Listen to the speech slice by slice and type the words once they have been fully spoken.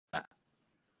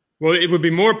Well, it would be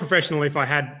more professional if I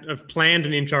had have planned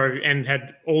an intro and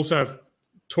had also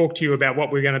talked to you about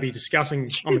what we're going to be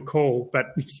discussing on the call. But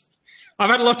I've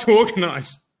had a lot to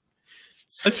organise.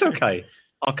 It's okay.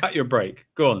 I'll cut you a break.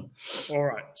 Go on. All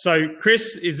right. So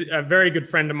Chris is a very good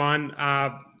friend of mine,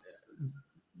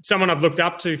 someone I've looked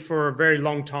up to for a very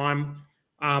long time.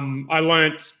 I've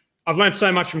learned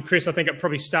so much from Chris. I think it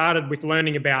probably started with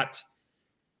learning about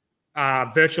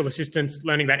virtual assistants,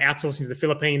 learning about outsourcing to the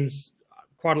Philippines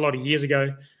quite a lot of years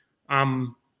ago,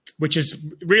 which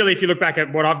is really, if you look back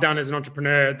at what I've done as an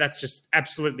entrepreneur, that's just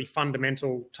absolutely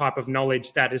fundamental type of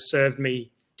knowledge that has served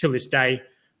me till this day.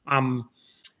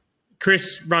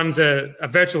 Chris runs a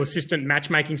virtual assistant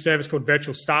matchmaking service called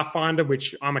Virtual Staff Finder,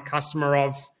 which I'm a customer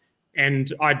of.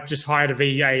 And I just hired a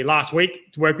VA last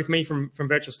week to work with me from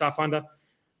Virtual Staff Finder.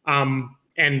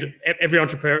 And every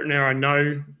entrepreneur I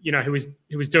know, who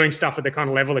is doing stuff at the kind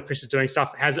of level that Chris is doing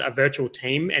stuff, has a virtual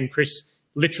team. And Chris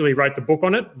literally wrote the book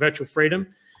on it, Virtual Freedom,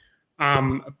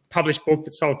 a published book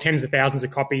that sold tens of thousands of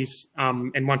copies,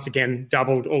 and once again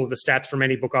doubled all of the stats from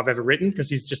any book I've ever written, because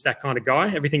he's just that kind of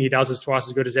guy. Everything he does is twice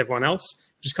as good as everyone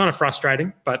else, which is kind of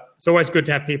frustrating, but it's always good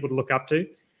to have people to look up to.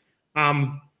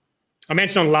 I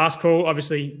mentioned on the last call,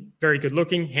 obviously very good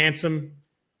looking, handsome,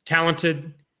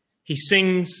 talented. He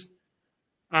sings,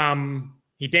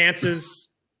 he dances,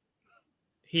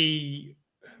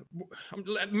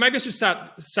 maybe I should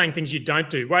start saying things you don't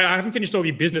do. Well, I haven't finished all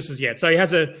your businesses yet. So he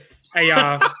has a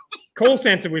call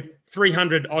center with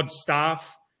 300 odd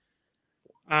staff,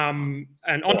 an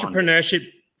entrepreneurship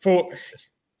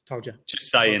told you.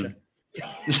 Just saying.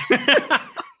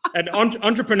 An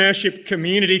entrepreneurship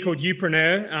community called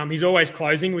Upreneur. He's always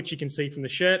closing, which you can see from the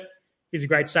shirt. He's a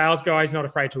great sales guy. He's not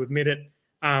afraid to admit it.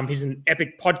 He's an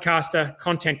epic podcaster,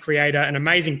 content creator, an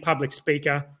amazing public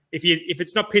speaker. If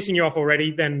it's not pissing you off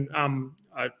already, then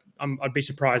I'd be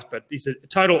surprised. But he's a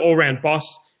total all-round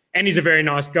boss, and he's a very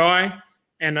nice guy.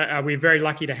 And we're very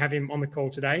lucky to have him on the call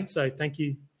today. So thank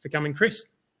you for coming, Chris.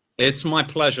 It's my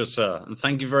pleasure, sir. And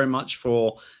thank you very much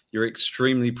for your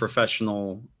extremely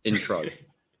professional intro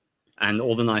and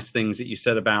all the nice things that you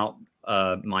said about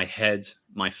my head,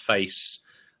 my face,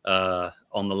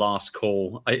 on the last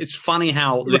call. It's funny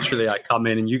how literally I come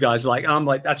in and you guys are like, I'm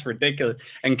like, that's ridiculous.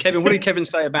 And Kevin, what did Kevin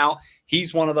say about,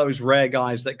 he's one of those rare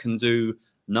guys that can do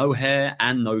no hair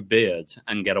and no beard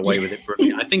and get away with it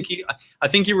brilliantly. I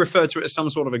think he referred to it as some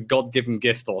sort of a God-given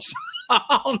gift or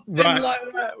something right. like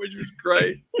that, which was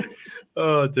great.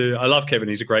 Oh, dude. I love Kevin.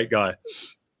 He's a great guy.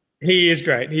 He is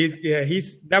great.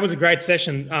 That was a great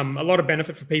session. A lot of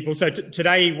benefit for people. So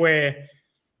today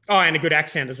and a good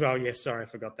accent as well. Yes, sorry, I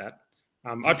forgot that.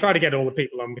 I try to get all the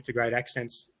people on with the great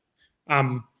accents.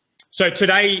 So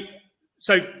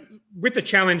with the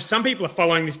challenge, some people are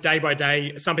following this day by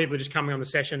day. Some people are just coming on the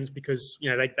sessions because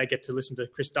they get to listen to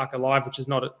Chris Ducker live, which is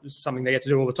not something they get to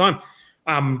do all the time.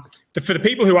 For the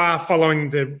people who are following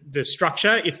the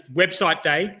structure, it's website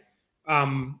day.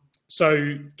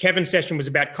 So Kevin's session was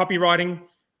about copywriting.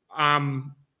 I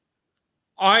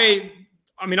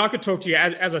could talk to you,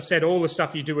 as I said, all the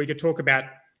stuff you do, we could talk about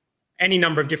any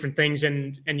number of different things.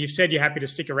 And you've said you're happy to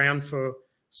stick around for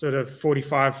sort of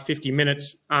 45, 50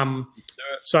 minutes.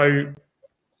 So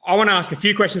I want to ask a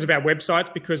few questions about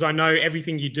websites, because I know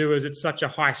everything you do is at such a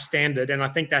high standard. And I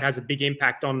think that has a big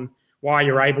impact on why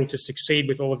you're able to succeed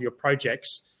with all of your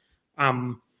projects.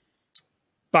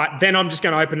 But then I'm just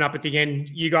going to open it up at the end.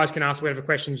 You guys can ask whatever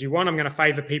questions you want. I'm going to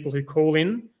favor people who call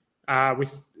in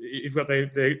you've got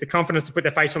the confidence to put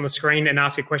their face on the screen and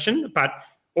ask a question, but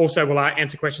also we'll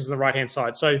answer questions on the right-hand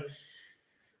side. So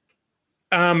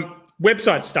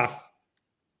website stuff.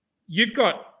 You've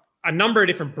got a number of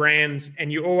different brands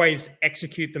and you always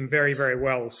execute them very, very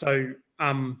well. So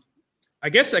I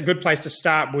guess a good place to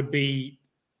start would be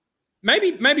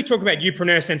maybe talk about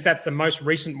Upreneur, since that's the most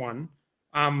recent one.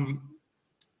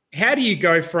 How do you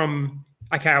go from,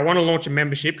 okay, I want to launch a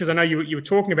membership, because I know you were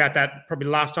talking about that probably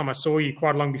the last time I saw you,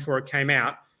 quite long before it came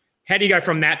out. How do you go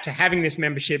from that to having this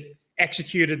membership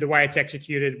executed the way it's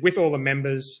executed with all the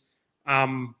members,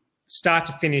 start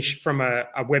to finish from a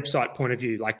website point of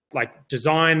view, like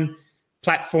design,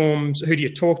 platforms, who do you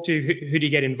talk to, who do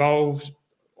you get involved,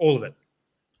 all of it?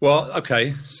 Well,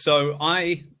 okay. So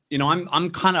I'm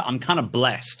kind of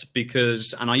blessed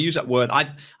because, and I use that word,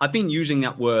 I've been using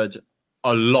that word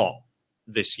a lot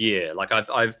this year. Like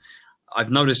I've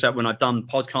noticed that when I've done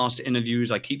podcast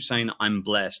interviews, I keep saying I'm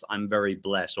blessed, I'm very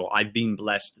blessed, or I've been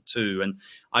blessed too. And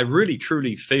I really,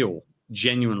 truly feel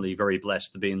genuinely very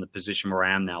blessed to be in the position where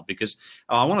I am now, because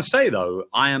I want to say though,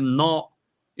 I am not,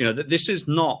 this is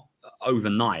not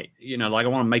overnight. You know, like I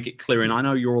want to make it clear, and I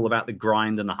know you're all about the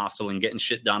grind and the hustle and getting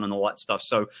shit done and all that stuff,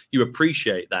 so you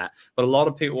appreciate that. But a lot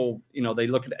of people, you know, they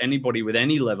look at anybody with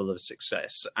any level of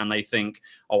success and they think,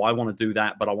 oh, I want to do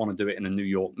that, but I want to do it in a New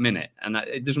York minute. And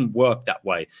it doesn't work that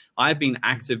way. I've been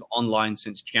active online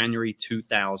since January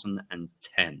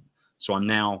 2010. So I'm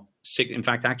now sick. In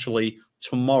fact, actually,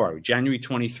 tomorrow, January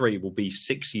 23, will be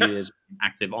 6 years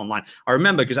active online. I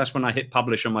remember because that's when I hit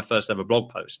publish on my first ever blog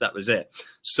post. That was it.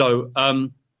 So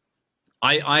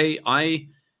I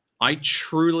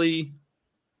truly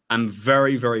am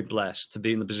very, very blessed to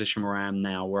be in the position where I am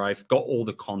now, where I've got all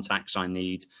the contacts I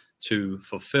need to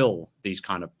fulfill these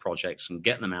kind of projects and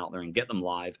get them out there and get them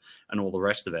live and all the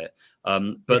rest of it.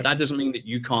 But that doesn't mean that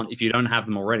you can't, if you don't have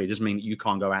them already, it doesn't mean that you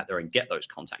can't go out there and get those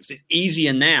contacts. It's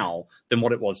easier now than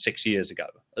what it was 6 years ago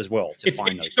as well to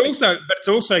find those. It's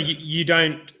also you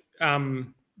don't,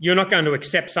 you're not going to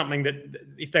accept something that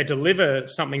if they deliver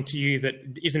something to you that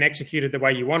isn't executed the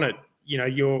way you want it, you know,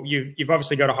 you've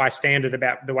obviously got a high standard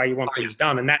about the way you want things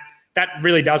done. And that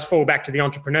really does fall back to the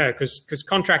entrepreneur, because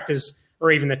contractors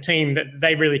or even the team, that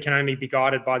they really can only be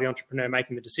guided by the entrepreneur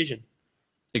making the decision.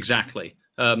 Exactly.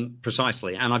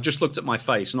 Precisely. And I've just looked at my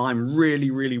face and I'm really,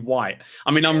 really white.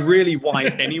 I mean, I'm really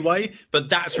white anyway, but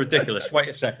that's ridiculous. Wait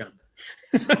a second.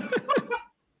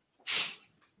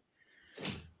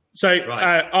 So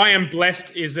I am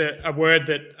blessed is a word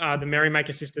that the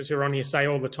Merrymaker sisters who are on here say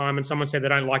all the time. And someone said they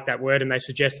don't like that word, and they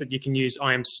suggest that you can use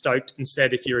I am stoked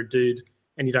instead if you're a dude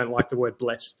and you don't like the word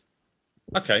blessed.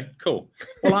 Okay, cool.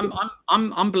 Well,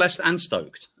 I'm blessed and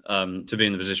stoked to be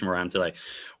in the position where I am today.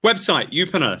 Website,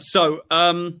 Upreneur. So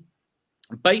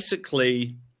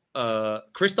basically,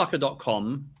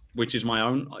 chrisducker.com, which is my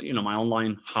own, you know, my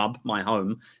online hub, my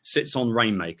home, sits on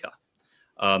Rainmaker.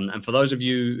 And for those of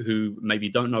you who maybe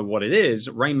don't know what it is,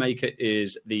 Rainmaker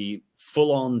is the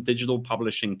full-on digital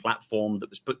publishing platform that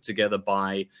was put together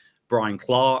by Brian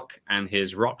Clark and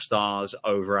his rock stars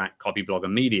over at Copyblogger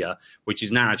Media, which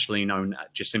is now actually known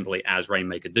just simply as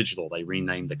Rainmaker Digital. They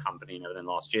renamed the company and everything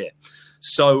last year.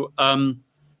 So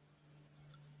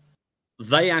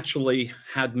they actually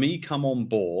had me come on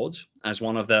board as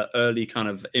one of their early kind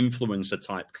of influencer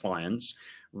type clients,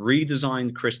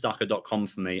 redesigned chrisducker.com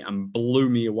for me, and blew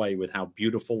me away with how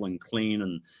beautiful and clean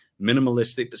and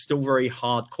minimalistic, but still very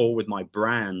hardcore with my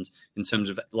brand in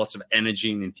terms of lots of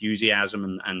energy and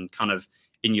enthusiasm and kind of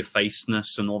in your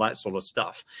faceness and all that sort of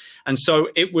stuff. And so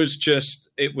it was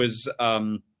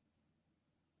a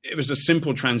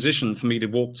simple transition for me to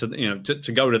walk to, you know,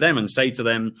 to go to them and say to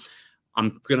them,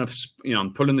 I'm pulling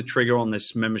the trigger on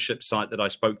this membership site that I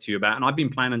spoke to you about. And I've been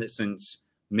planning it since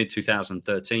mid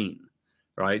 2013.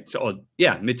 Right. So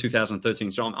mid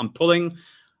 2013. So I'm pulling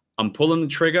the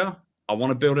trigger. I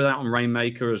want to build it out on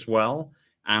Rainmaker as well.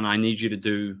 And I need you to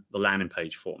do the landing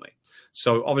page for me.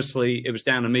 So obviously it was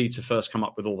down to me to first come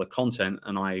up with all the content.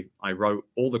 And I wrote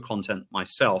all the content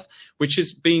myself, which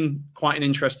has been quite an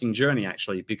interesting journey,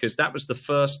 actually, because that was the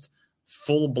first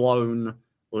full blown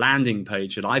landing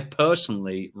page that I've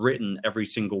personally written every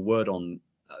single word on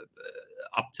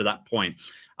up to that point.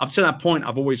 Up to that point,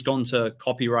 I've always gone to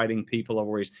copywriting people,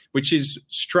 which is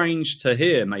strange to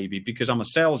hear maybe because I'm a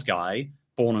sales guy,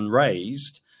 born and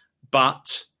raised, but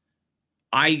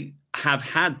I have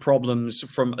had problems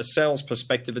from a sales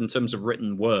perspective in terms of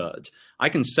written word. I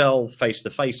can sell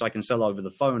face-to-face, I can sell over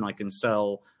the phone, I can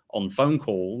sell on phone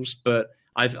calls, but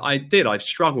I've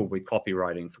struggled with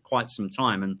copywriting for quite some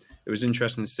time. And it was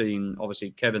interesting seeing,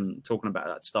 obviously, Kevin talking about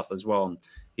that stuff as well.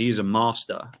 He's a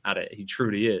master at it. He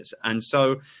truly is. And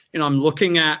so, you know, I'm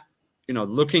looking at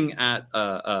Kev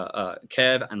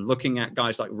and looking at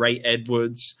guys like Ray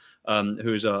Edwards,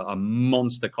 who's a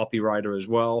monster copywriter as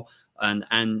well,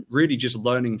 and really just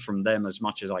learning from them as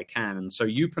much as I can. And so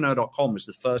upreneur.com was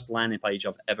the first landing page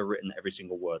I've ever written every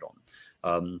single word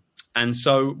on. And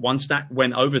so once that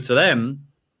went over to them,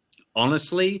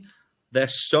 honestly, they're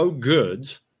so good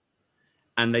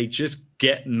and they just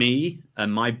get me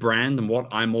and my brand and what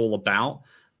I'm all about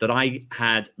that I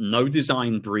had no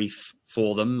design brief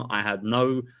for them. I had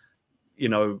no,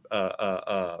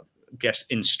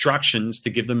 instructions to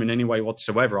give them in any way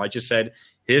whatsoever. I just said,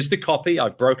 here's the copy.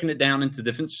 I've broken it down into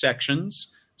different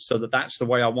sections so that that's the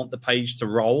way I want the page to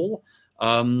roll.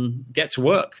 Get to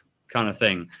work kind of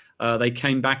thing. They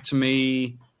came back to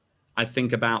me, I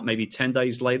think about maybe 10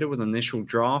 days later with an initial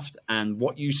draft. And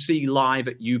what you see live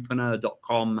at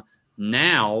upreneur.com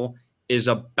now is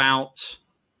about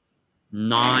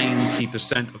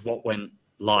 90% of what went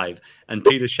live. And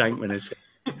Peter Shankman is here.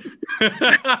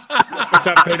 What's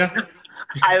up, Peter?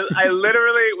 I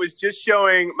literally was just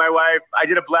showing my wife. I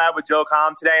did a blab with Joe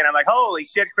Calm today, and I'm like, holy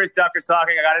shit, Chris Ducker's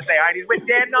talking. I got to say hi. And he's with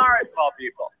Dan Norris, of all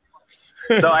people.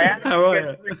 So I had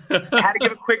to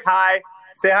give a quick hi,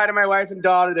 say hi to my wife and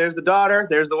daughter. There's the daughter.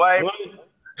 There's the wife.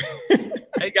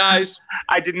 Hey, guys.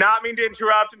 I did not mean to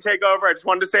interrupt and take over. I just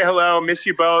wanted to say hello. Miss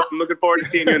you both. I'm looking forward to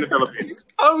seeing you in the Philippines.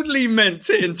 Totally meant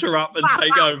to interrupt and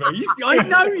take over. I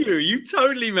know you. You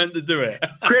totally meant to do it.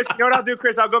 Chris, you know what I'll do,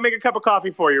 Chris? I'll go make a cup of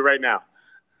coffee for you right now.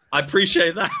 I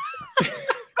appreciate that.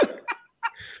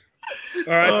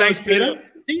 All right. Thanks, Peter.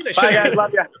 Bye, guys.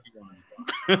 Love you.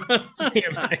 See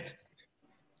you, mate.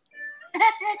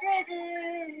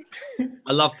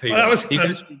 I love Peter. Well,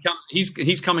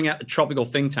 he's coming out the Tropical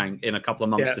Think Tank in a couple of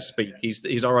months to speak.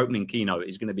 He's our opening keynote.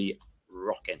 He's going to be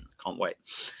rocking. Can't wait.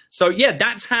 So yeah,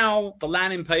 that's how the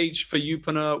landing page for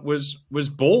Youpreneur was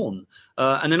born.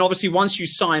 And then obviously once you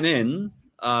sign in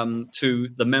to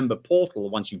the member portal,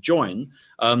 once you join,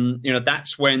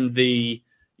 that's when the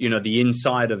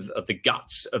inside of the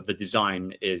guts of the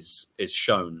design is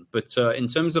shown. But in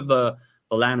terms of the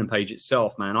landing page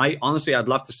itself, man, I'd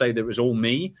love to say that it was all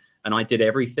me and I did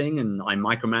everything and I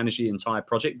micromanaged the entire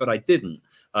project, but I didn't.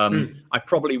 I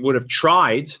probably would have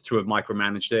tried to have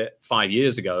micromanaged it 5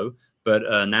 years ago, but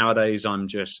nowadays I'm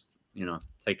just,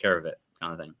 take care of it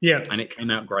kind of thing. Yeah. And it came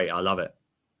out great. I love it.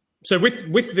 So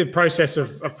with the process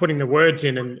of putting the words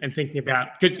in and thinking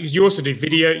about, because you also do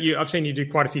video, I've seen you do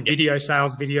quite a few video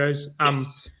sales videos.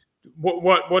 Yes.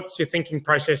 What's your thinking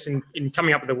process in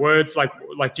coming up with the words? Like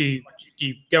do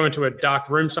you go into a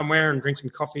dark room somewhere and drink some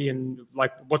coffee and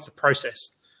what's the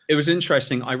process? It was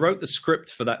interesting. I wrote the script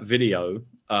for that video.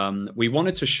 We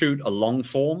wanted to shoot a long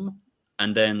form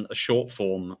and then a short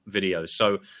form video.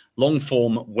 So long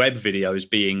form web videos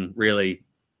being really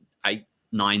 8-9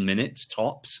 minutes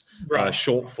tops, right.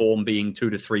 Short form being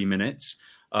 2 to 3 minutes.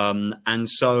 And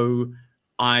so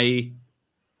I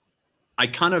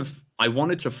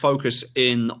wanted to focus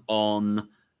in on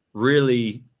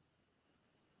really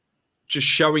just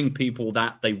showing people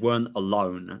that they weren't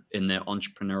alone in their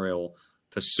entrepreneurial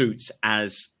pursuits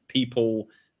as people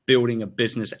building a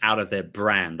business out of their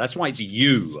brand. That's why it's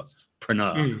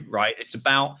Youpreneur, right? It's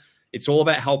all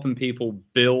about helping people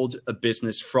build a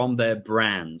business from their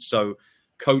brand. So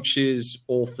coaches,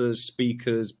 authors,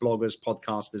 speakers, bloggers,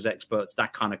 podcasters, experts,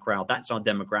 that kind of crowd, that's our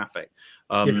demographic.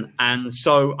 And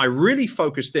so I really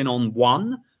focused in on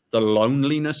the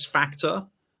loneliness factor.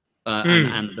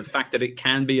 And the fact that it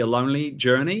can be a lonely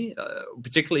journey,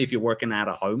 particularly if you're working out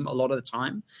of home a lot of the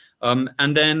time.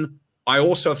 And then I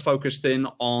also focused in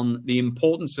on the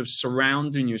importance of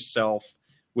surrounding yourself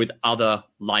with other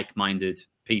like-minded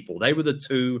people. They were the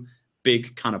two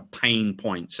big kind of pain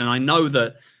points. And I know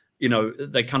that,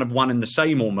 they kind of one and the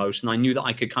same almost. And I knew that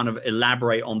I could kind of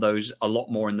elaborate on those a lot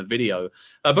more in the video.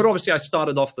 But obviously I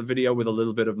started off the video with a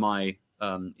little bit of my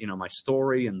my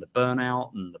story and the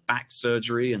burnout and the back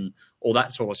surgery and all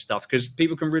that sort of stuff, because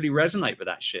people can really resonate with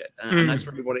that shit. And that's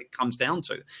really what it comes down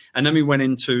to. And then we went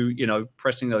into,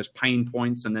 pressing those pain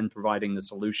points and then providing the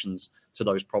solutions to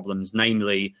those problems,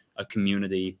 namely a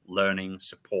community, learning,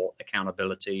 support,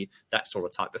 accountability, that sort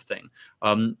of type of thing.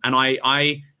 And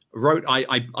I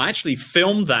actually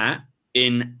filmed that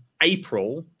in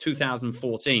April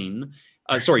 2015,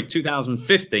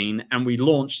 and we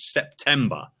launched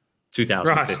September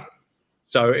 2015. Right.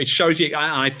 So it shows you,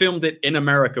 I filmed it in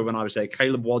America when I was there.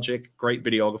 Caleb Wojcik, great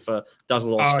videographer, does a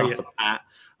lot of stuff for Pat.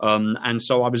 And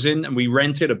so I was in, and we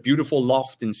rented a beautiful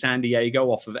loft in San Diego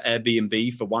off of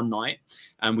Airbnb for one night.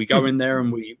 And we go in there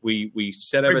and we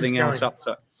set everything else up.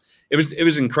 So it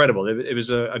was incredible. It was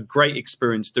a great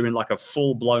experience doing like a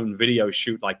full blown video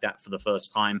shoot like that for the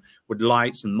first time with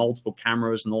lights and multiple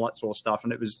cameras and all that sort of stuff.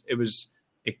 And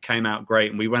it came out great.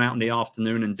 And we went out in the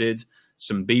afternoon and did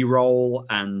some B-roll,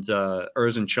 and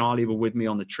Urs and Charlie were with me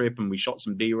on the trip, and we shot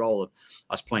some B-roll of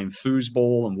us playing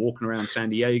foosball and walking around San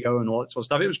Diego and all that sort of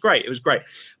stuff. It was great.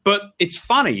 But it's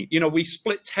funny, we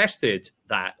split tested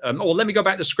that. Or let me go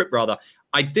back to the script rather.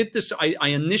 I did this. I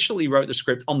initially wrote the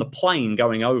script on the plane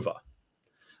going over.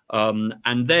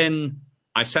 And then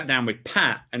I sat down with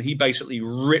Pat, and he basically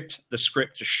ripped the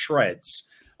script to shreds,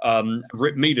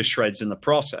 ripped me to shreds in the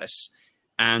process.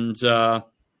 And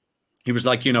he was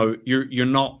like, you're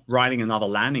not writing another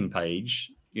landing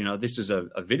page. This is a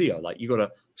video. Like, you got to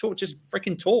talk, just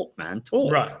freaking talk, man.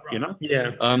 Talk, right.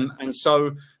 Yeah. And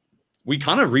so we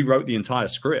kind of rewrote the entire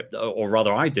script, or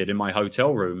rather I did, in my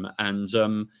hotel room. And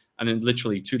then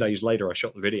literally 2 days later, I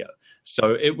shot the video.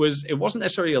 So it wasn't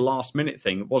necessarily a last minute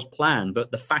thing. It was planned.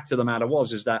 But the fact of the matter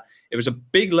is that it was a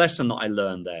big lesson that I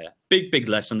learned there. Big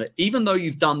lesson that even though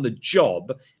you've done the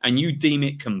job and you deem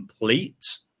it complete,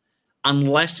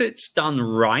 unless it's done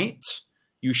right,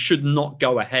 you should not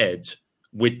go ahead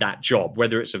with that job,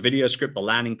 whether it's a video script, a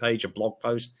landing page, a blog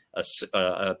post,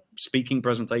 a speaking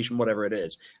presentation, whatever it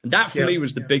is. And that for me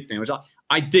was the big thing. It was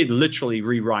I did literally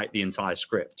rewrite the entire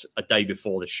script a day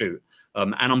before the shoot.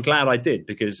 And I'm glad I did,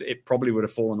 because it probably would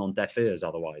have fallen on deaf ears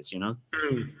otherwise, you know?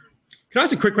 Can I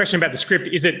ask a quick question about the script?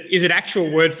 Is it actual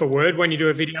word for word when you do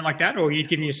a video like that, or are you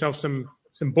giving yourself some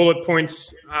bullet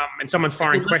points and someone's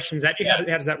firing questions at you? How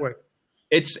does that work?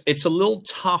 It's a little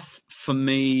tough for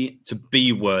me to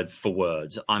be word for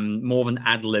word. I'm more of an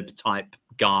ad lib type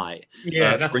guy.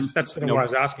 Yeah, that's what I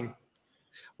was asking.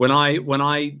 When I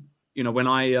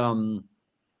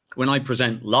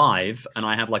present live and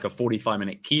I have like a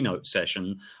 45-minute keynote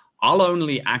session, I'll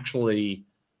only actually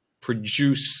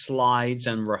produce slides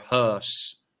and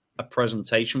rehearse a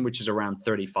presentation, which is around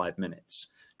 35 minutes,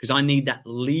 because I need that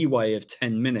leeway of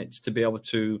 10 minutes to be able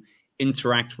to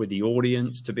interact with the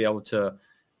audience, to be able to,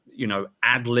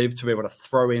 ad lib, to be able to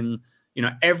throw in,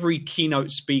 every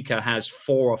keynote speaker has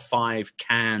 4 or 5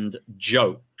 canned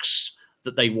jokes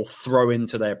that they will throw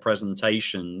into their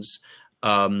presentations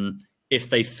if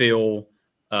they feel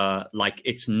like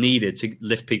it's needed to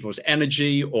lift people's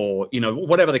energy, or,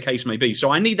 whatever the case may be.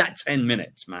 So I need that 10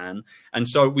 minutes, man. And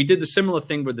so we did the similar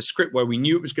thing with the script, where we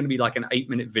knew it was going to be like an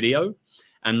 8-minute video.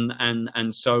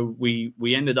 And so we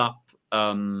ended up,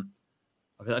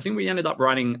 I think we ended up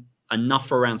writing enough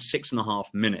for around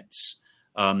 6.5 minutes.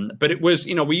 But it was,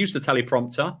 we used the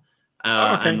teleprompter.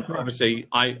 And obviously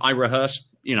I rehearsed,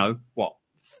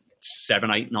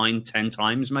 7, 8, 9, 10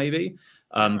 times maybe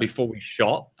before we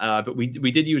shot. But we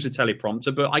did use a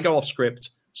teleprompter, but I go off script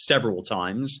several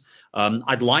times.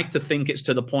 I'd like to think it's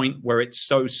to the point where it's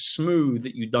so smooth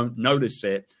that you don't notice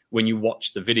it when you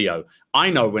watch the video. I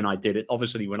know when I did it,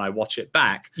 obviously, when I watch it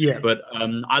back. Yeah. But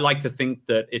I like to think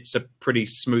that it's a pretty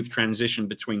smooth transition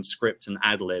between script and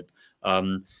ad lib.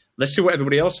 Let's see what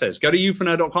everybody else says. Go to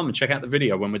youpreneur.com and check out the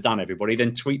video when we're done, everybody.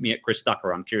 Then tweet me at Chris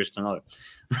Ducker. I'm curious to know.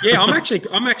 Yeah, I'm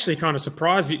actually kind of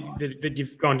surprised that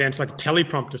you've gone down to like a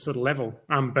teleprompter sort of level.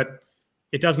 But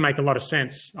it does make a lot of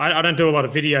sense. I don't do a lot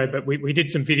of video, but we did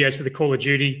some videos for the Call of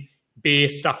Duty beer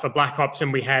stuff for Black Ops,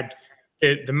 and we had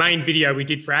the main video we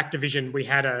did for Activision. We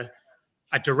had a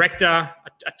director,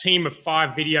 a team of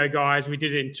 5 video guys. We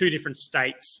did it in 2 different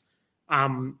states,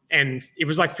 and it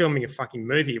was like filming a fucking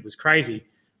movie. It was crazy.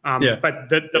 But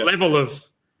the level of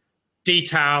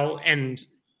detail and,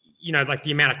 like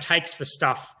the amount of takes for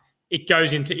stuff, it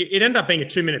ended up being a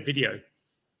 2-minute video.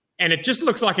 And it just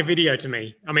looks like a video to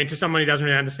me. I mean, to someone who doesn't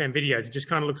really understand videos, it just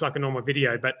kind of looks like a normal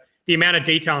video. But the amount of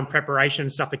detail and preparation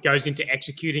and stuff that goes into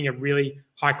executing a really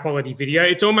high-quality video,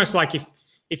 it's almost like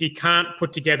if you can't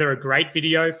put together a great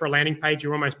video for a landing page,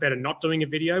 you're almost better not doing a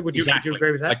video. Would you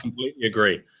agree with that? I completely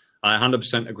agree. I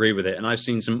 100% agree with it. And I've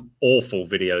seen some awful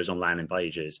videos on landing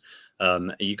pages.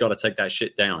 You got to take that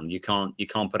shit down. You can't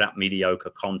put out mediocre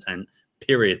content,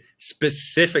 period.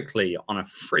 Specifically on a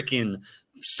freaking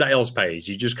sales page.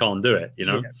 You just can't do it,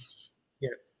 Yeah.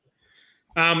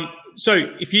 So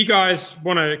if you guys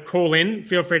want to call in,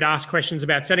 feel free to ask questions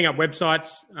about setting up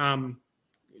websites,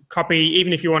 copy.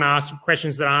 Even if you want to ask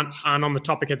questions that aren't on the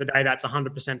topic of the day, that's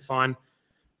 100% fine.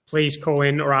 Please call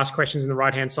in or ask questions in the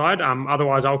right-hand side.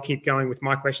 Otherwise, I'll keep going with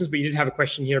my questions. But you did have a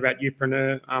question here about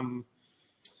Youpreneur.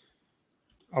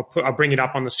 I'll bring it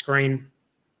up on the screen.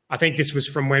 I think this was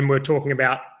from when we were talking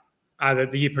about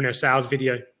the Youpreneur sales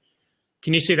video.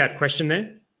 Can you see that question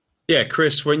there? Yeah,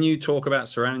 Chris, when you talk about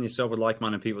surrounding yourself with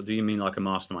like-minded people, do you mean like a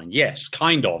mastermind? Yes,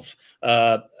 kind of.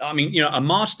 I mean, a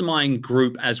mastermind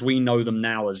group, as we know them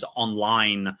now as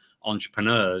online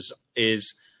entrepreneurs,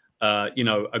 is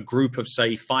a group of,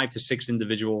 say, 5 to 6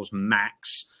 individuals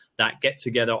max that get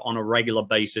together on a regular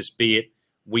basis, be it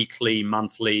weekly,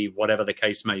 monthly, whatever the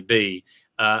case may be.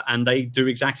 And they do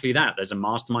exactly that. There's a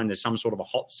mastermind. There's some sort of a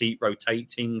hot seat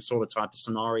rotating sort of type of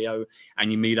scenario.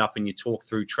 And you meet up and you talk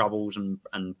through troubles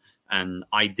and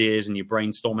ideas and you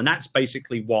brainstorm. And that's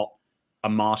basically what a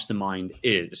mastermind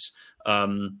is,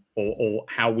 or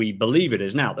how we believe it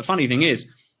is. Now, the funny thing is,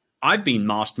 I've been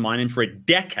masterminding for a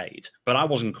decade, but I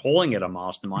wasn't calling it a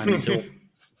mastermind until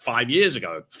 5 years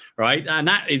ago, right? And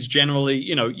that is generally,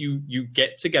 you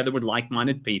get together with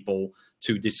like-minded people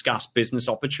to discuss business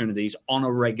opportunities on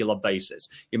a regular basis.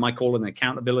 You might call it an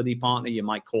accountability partner. You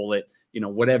might call it,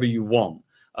 whatever you want.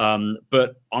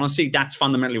 But honestly, that's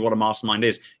fundamentally what a mastermind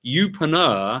is.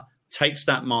 Youpreneur takes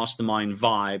that mastermind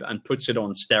vibe and puts it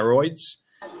on steroids.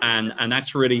 And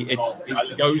that's really, it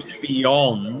goes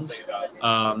beyond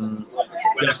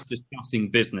just discussing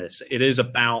business. It is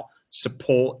about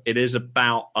support. It is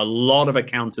about a lot of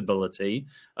accountability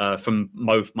from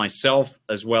both myself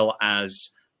as well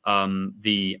as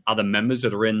the other members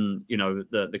that are in,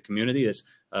 the community. There's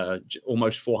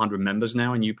almost 400 members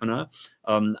now in Youpreneur.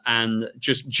 And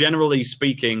just generally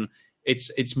speaking,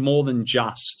 it's more than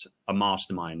just a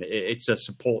mastermind. It's a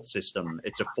support system.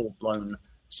 It's a full-blown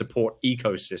support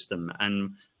ecosystem.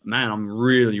 And man, I'm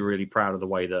really, really proud of the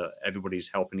way that everybody's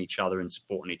helping each other and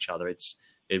supporting each other.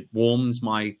 It warms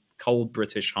my cold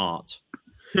British heart.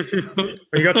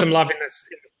 We got some love in the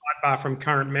sidebar from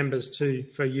current members too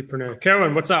for Youpreneur.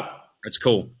 Kerwin, what's up? It's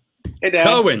cool. Hey, Dan.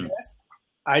 Kerwin. Yes.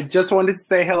 I just wanted to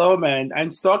say hello, man.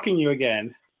 I'm stalking you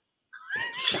again.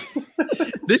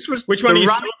 This was which one? The are you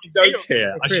running joke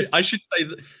here. I should say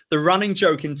the running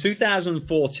joke in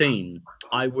 2014.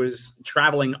 I was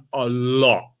traveling a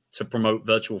lot to promote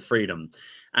virtual freedom,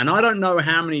 and I don't know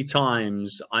how many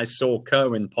times I saw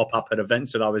Kerwin pop up at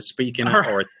events that I was speaking at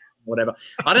or whatever.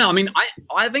 I don't know. I mean,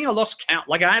 I think I lost count.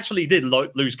 Like I actually did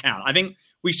lose count. I think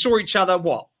we saw each other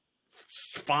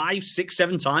 5, 6,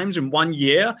 7 times in 1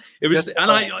 year. It was,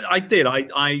 and I did.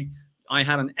 I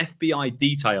had an FBI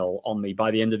detail on me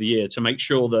by the end of the year to make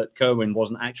sure that Kerwin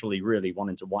wasn't actually really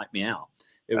wanting to wipe me out.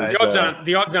 It was,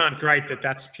 the odds aren't great that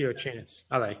that's pure chance,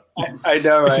 are they? I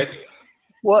know, right?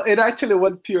 Well, it actually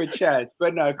was pure chance,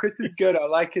 but no, Chris is good. I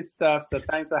like his stuff, so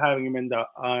thanks for having him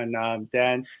on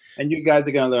Dan. And you guys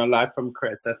are going to learn a lot from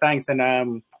Chris. So thanks,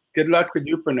 and good luck with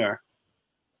Youpreneur.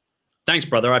 Thanks,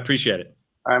 brother. I appreciate it.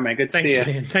 All right, man. Good to see you.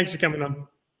 Man. Thanks for coming on.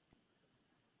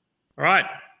 All right.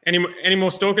 Any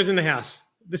more stalkers in the house?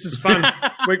 This is fun.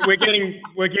 we're getting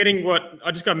what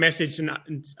I just got a message and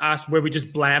asked where we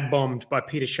just blab bombed by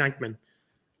Peter Shankman.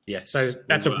 Yes. So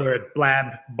that's a word, blab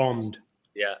bombed.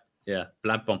 Yeah,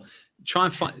 blab bomb. Try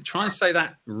and say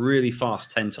that really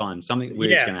fast 10 times. Something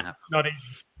weird's going to happen. Not easy.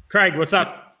 Craig, what's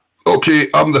up? Okay,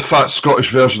 I'm the fat Scottish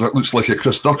version that looks like a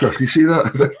Chris Ducker. Do you see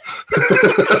that?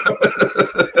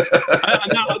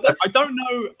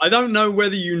 I don't know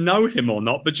whether you know him or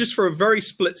not, but just for a very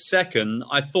split second,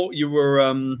 I thought you were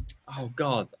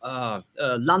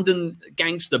London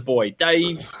gangster boy,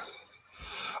 Dave.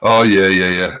 Oh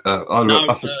yeah.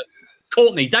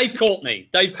 Courtney, Dave Courtney.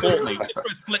 Just for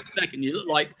a split second, you look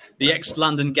like the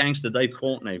ex-London gangster Dave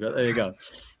Courtney. But there you go.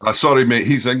 Sorry, mate.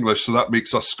 He's English, so that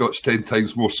makes us Scots 10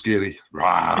 times more scary.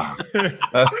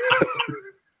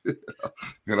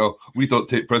 We don't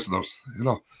take prisoners.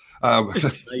 No,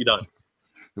 you don't.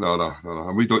 No.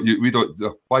 And we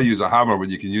don't. Why use a hammer when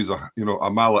you can use a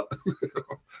mallet?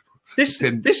 This is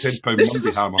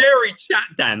a hammer. Scary chat,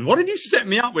 Dan. What have you set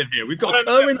me up with here? We've got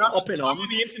Kerwin popping on. I'm on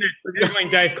the internet doing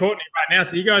Dave Courtney right now,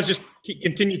 so you guys just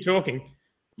continue talking.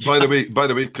 By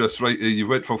the way, Chris, right? You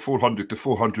went from 400 to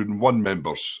 401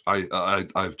 members.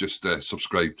 I've just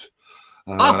subscribed.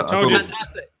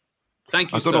 Fantastic!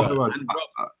 Thank you, sir.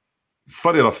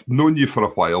 Funny enough, known you for a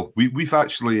while. We've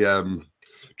actually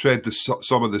tread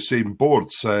some of the same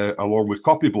boards along with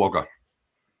Copyblogger.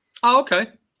 Oh, okay.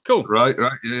 Cool. Right.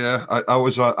 Yeah. I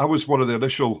was one of the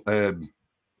initial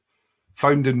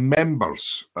founding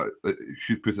members,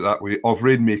 should put it that way, of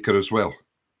Rainmaker as well.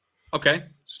 Okay.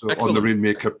 So excellent.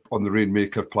 on the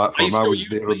Rainmaker platform, are you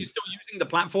still using the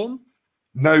platform?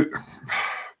 Now,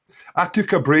 I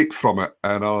took a break from it,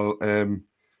 and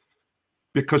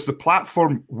because the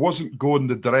platform wasn't going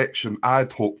the direction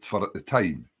I'd hoped for at the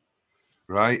time.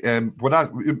 Right.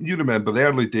 You remember the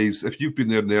early days. If you've been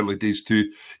there in the early days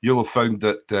too, you'll have found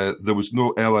that there was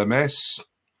no LMS.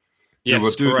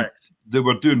 Yes, correct. They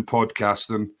were doing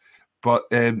podcasting, but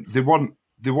they weren't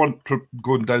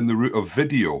going down the route of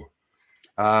video.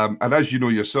 And as you know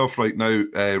yourself, right now,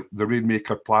 the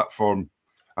Rainmaker platform,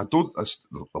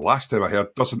 the last time I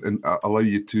heard, doesn't allow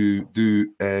you to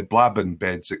do blab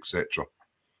embeds, etc.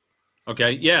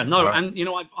 Okay. Yeah. No. And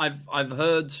I've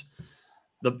heard.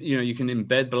 You can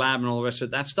embed blab and all the rest of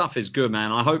it. That stuff is good,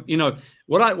 man. I hope,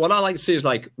 what I like to see is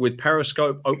like with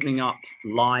Periscope opening up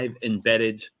live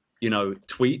embedded,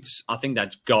 tweets. I think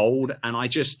that's gold. And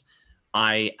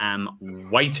I am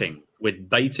waiting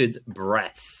with bated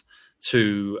breath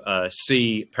to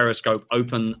see Periscope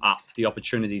open up the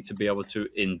opportunity to be able to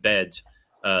embed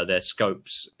their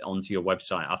scopes onto your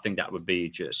website. I think that would be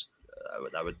just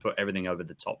that would put everything over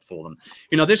the top for them.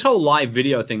 This whole live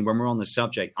video thing, when we're on the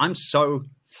subject, I'm so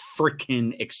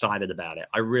freaking excited about it.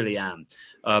 I really am.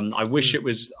 I wish it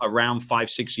was around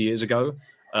 5-6 years ago.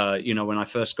 When I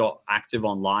first got active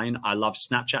online. I love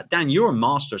Snapchat. Dan, you're a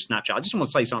master of Snapchat. I just want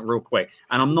to say something real quick,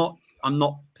 and I'm not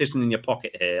pissing in your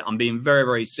pocket here. I'm being very,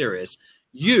 very serious.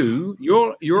 Your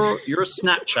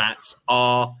Snapchats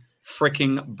are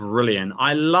freaking brilliant.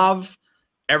 I love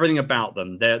everything about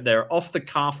them. They're off the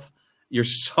cuff. You're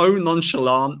so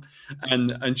nonchalant,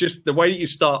 and just the way that you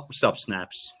start sub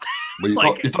snaps.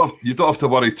 Well, you don't have to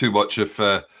worry too much if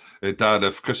Dan,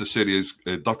 if Chris is saying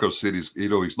Ducker's saying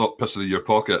he's not pissing in your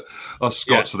pocket. Us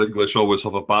Scots and English always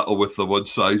have a battle with the one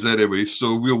size anyway,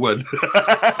 so we'll win.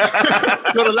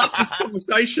 Got to love this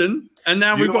conversation, and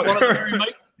now we've got one of the very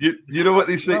You know what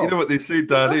they say? You know what they say,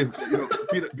 Danny?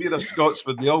 Being a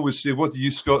Scotsman, they always say, "What do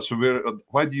you Scotsmen wear?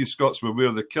 Why do you Scotsmen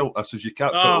wear the kilt?" I says, "You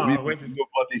can't fit away with no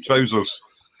bloody trousers."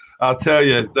 I tell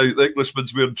you, the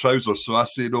Englishman's wearing trousers, so I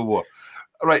say no more.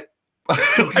 Right.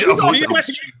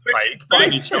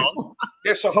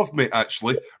 Yes, I have, mate.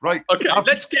 Actually, right. Okay,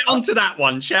 let's get on to that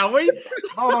one, shall we?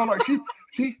 No.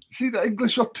 See, the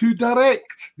English are too direct.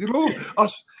 You know,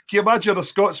 us. Can you imagine a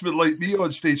Scotsman like me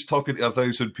on stage talking to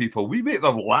 1,000 people? We make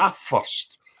them laugh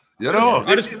first. You know,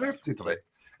 they're too direct.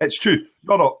 It's true.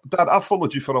 No, Dan, I've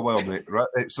followed you for a while, mate. Right?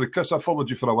 It's like Chris, I've followed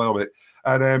you for a while, mate.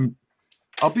 And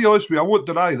I'll be honest with you, I won't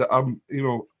deny that I'm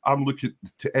looking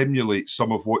to emulate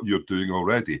some of what you're doing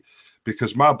already,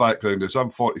 because my background is I'm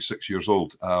 46 years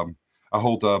old. I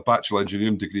hold a bachelor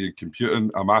engineering degree in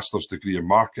computing, a master's degree in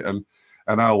marketing,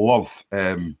 and I love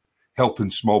helping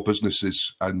small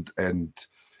businesses and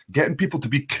getting people to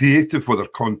be creative with their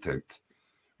content,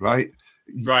 right?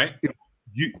 Right.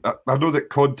 I know that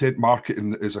content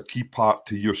marketing is a key part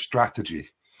to your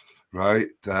strategy, right?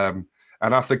 And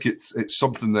I think it's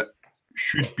something that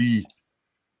should be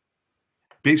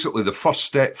basically the first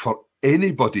step for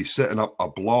anybody setting up a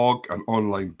blog, an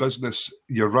online business.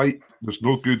 You're right. There's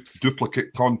no good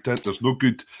duplicate content. There's no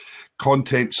good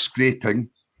content scraping,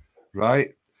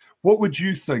 right? What would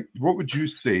you think? What would you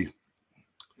say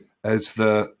is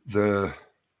the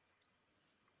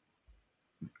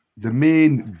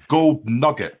main gold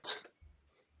nugget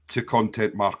to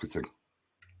content marketing?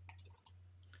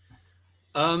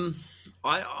 I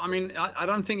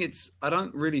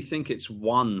don't really think it's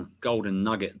one golden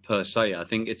nugget per se. I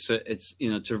think it's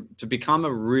to become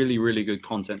a really, really good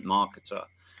content marketer,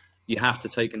 you have to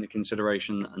take into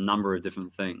consideration a number of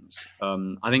different things.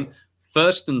 I think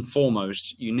first and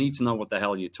foremost, you need to know what the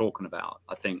hell you're talking about.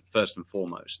 I think first and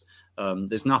foremost,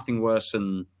 there's nothing worse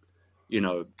than,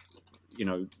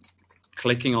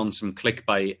 clicking on some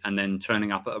clickbait and then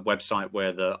turning up at a website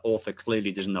where the author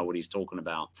clearly doesn't know what he's talking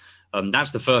about. That's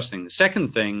the first thing. The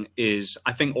second thing is,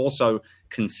 I think, also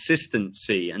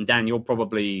consistency. And Dan, you'll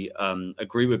probably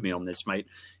agree with me on this, mate.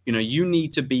 You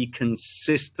need to be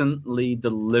consistently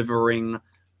delivering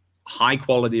high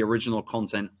quality original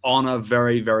content on a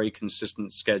very, very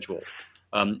consistent schedule.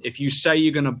 If you say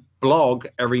you're going to blog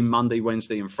every Monday,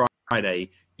 Wednesday, and Friday,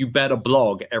 you better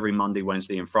blog every Monday,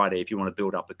 Wednesday, and Friday if you want to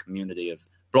build up a community of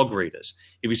blog readers.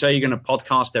 If you say you're going to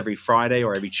podcast every Friday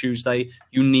or every Tuesday,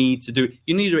 you need to do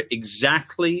it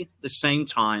exactly the same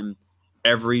time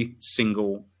every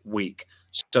single week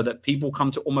so that people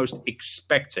come to almost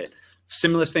expect it.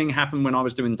 Similar thing happened when I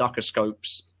was doing Ducker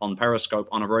Scopes on Periscope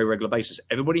on a very regular basis.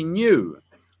 Everybody knew,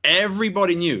 10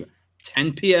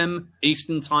 p.m.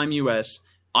 Eastern Time US,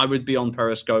 I would be on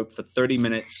Periscope for 30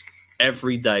 minutes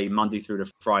every day, Monday through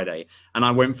to Friday. And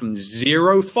I went from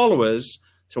 0 followers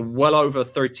to well over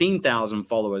 13,000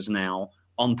 followers now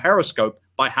on Periscope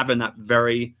by having that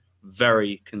very,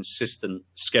 very consistent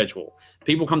schedule.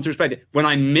 People come to respect it. When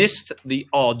I missed the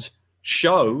odd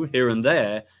show here and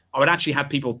there, I would actually have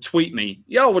people tweet me,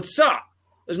 "Yo, what's up?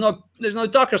 There's no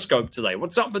Ducker Scope today.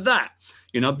 What's up with that?"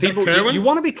 People, you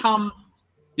want to become.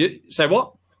 Say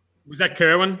what? Was that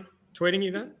Kerwin tweeting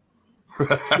you that?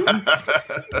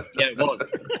 Yeah, it was.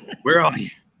 Where are you?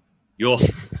 You're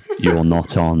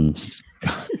not on.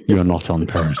 You're not on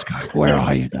Periscope. Where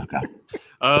are you, Ducker?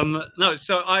 No.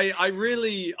 So I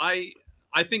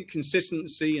think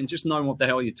consistency and just knowing what the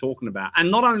hell you're talking about, and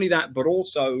not only that, but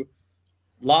also,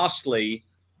 lastly,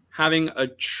 having a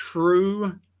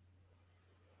true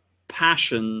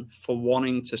passion for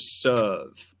wanting to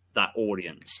serve that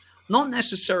audience. Not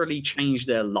necessarily change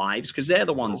their lives, because they're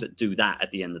the ones that do that at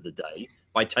the end of the day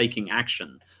by taking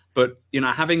action. But,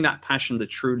 having that passion to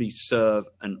truly serve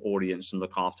an audience and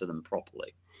look after them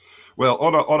properly. Well,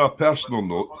 on a personal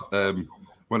note,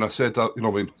 when I said that,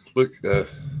 look,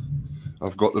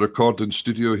 I've got the recording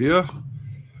studio here.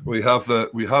 We have the.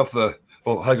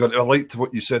 Oh, hang on. I liked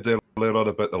what you said earlier on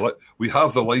about the light. We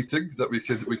have the lighting that we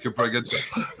can bring in.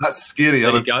 That's scary.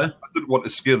 There you go. I didn't want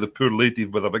to scare the poor lady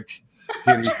with a big,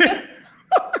 big.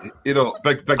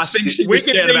 I think we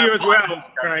can see you as well,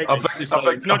 Craig.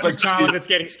 It's not just Charlie that's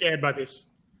getting scared by this.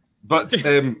 But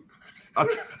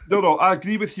no, I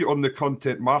agree with you on the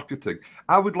content marketing.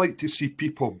 I would like to see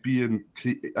people being,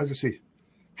 as I say,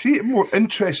 creating more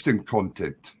interesting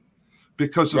content,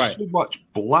 because there's so much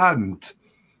bland,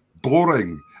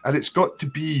 boring, and it's got to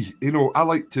be, I've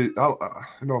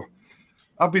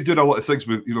been doing a lot of things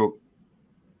with,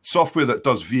 software that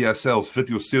does VSLs,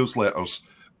 video sales letters,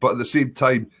 but at the same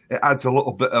time, it adds a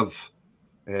little bit of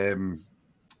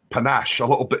panache, a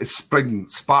little bit of spring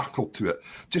sparkle to it,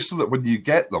 just so that when you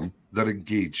get them, they're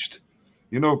engaged.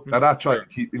 You know, and I try to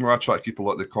keep, a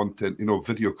lot of the content,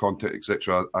 video content,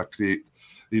 etc. I create,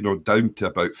 down to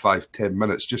about 5-10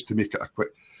 minutes, just to make it a quick.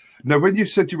 Now, when you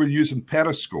said you were using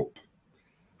Periscope,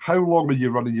 how long are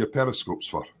you running your Periscopes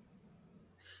for?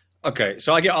 Okay,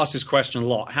 so I get asked this question a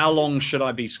lot. How long should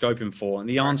I be scoping for? And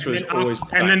the answer is always...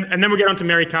 And then we'll get on to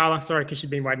Mary Carla. Sorry, because she's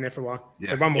been waiting there for a while. Yeah.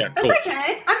 So one more. Yeah, cool. That's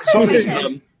okay. I'm so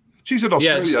patient. She's in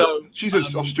Australia. She's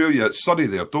in Australia. It's sunny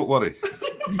there. Don't worry.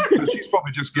 She's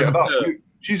probably just getting up.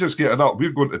 She's just getting up.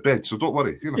 We're going to bed, so don't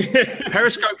worry.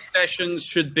 Periscope sessions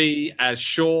should be as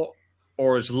short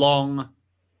or as long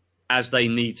as they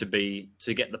need to be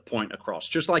to get the point across.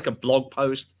 Just like a blog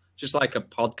post, just like a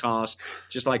podcast,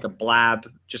 just like a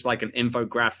blab, just like an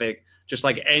infographic, just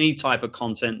like any type of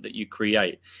content that you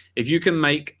create. If you can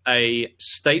make a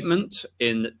statement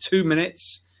in 2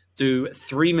 minutes, do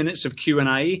 3 minutes of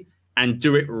Q&A, and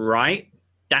do it right,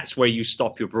 that's where you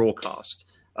stop your broadcast.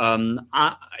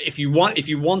 If you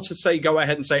want to say, go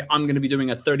ahead and say, I'm going to be doing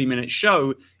a 30-minute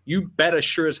show, you better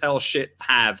sure as hell shit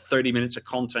have 30 minutes of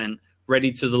content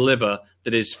ready to deliver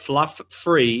that is fluff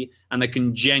free and that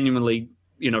can genuinely,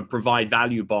 provide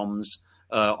value bombs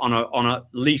on at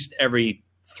least every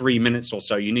 3 minutes or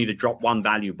so. You need to drop one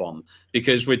value bomb,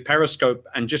 because with Periscope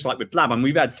and just like with Blab, and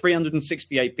we've had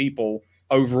 368 people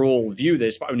overall view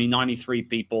this, but only 93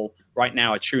 people right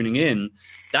now are tuning in.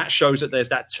 That shows that there's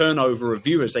that turnover of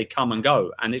viewers. They come and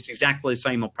go. And it's exactly the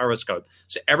same on Periscope.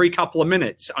 So every couple of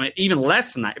minutes, even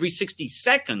less than that, every 60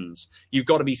 seconds, you've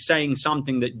got to be saying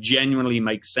something that genuinely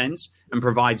makes sense and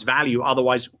provides value.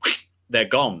 Otherwise, they're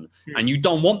gone. And you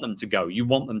don't want them to go. You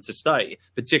want them to stay,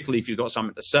 particularly if you've got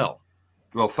something to sell.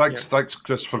 Well, thanks,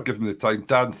 Chris, for giving me the time.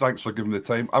 Dan, thanks for giving me the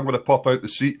time. I'm going to pop out the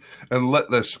seat and let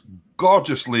this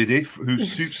gorgeous lady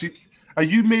who's seat. Are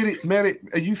you Mary?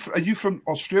 Are you from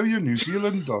Australia, New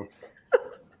Zealand, or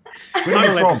where are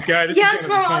you from? Yes,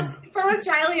 from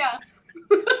Australia.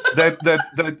 then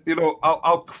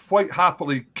I'll quite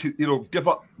happily give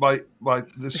up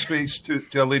the space to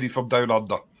a lady from down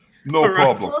under. No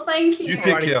problem. Well, thank you. You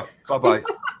take care. Bye bye.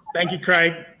 Thank you,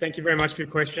 Craig. Thank you very much for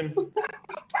your question.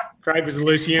 Craig was a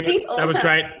loose unit. He's awesome. That was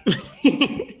great.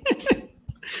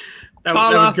 that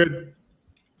was good.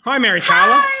 Hi, Mary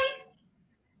Carla. Hi.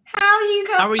 How are you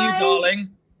guys? How are you,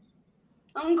 darling?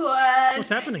 I'm good. What's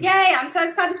happening? Yay, I'm so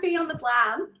excited to be on the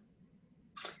Blab.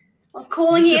 I was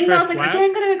calling in and I was like, is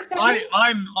Dan going to accept me?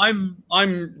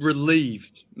 I'm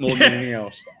relieved more than anything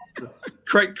else.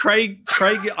 Craig,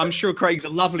 I'm sure Craig's a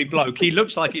lovely bloke. He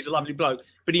looks like he's a lovely bloke,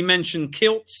 but he mentioned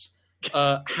kilts,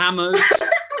 hammers,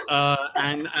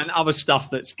 and other stuff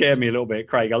that scare me a little bit.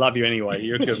 Craig, I love you anyway.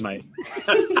 You're a good mate.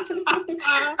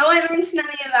 I won't mention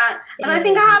any of that. And I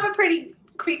think I have a pretty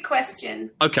quick question.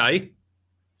 Okay.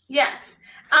 Yes.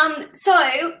 So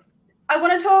I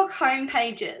want to talk home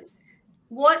pages.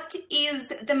 What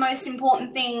is the most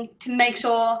important thing to make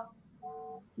sure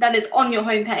that is on your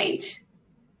homepage?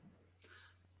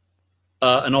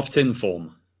 An opt-in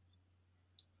form.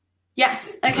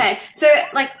 Yes. Okay. So,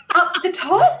 like, up the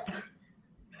top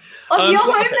of your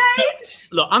homepage?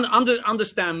 Look,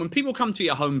 understand, when people come to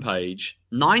your homepage,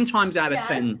 9 times out of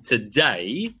 10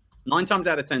 today,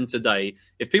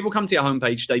 if people come to your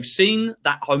homepage, they've seen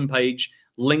that homepage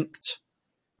linked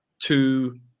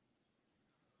to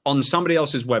on somebody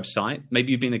else's website.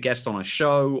 Maybe you've been a guest on a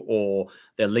show, or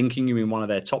they're linking you in one of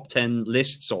their top 10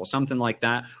 lists or something like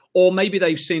that. Or maybe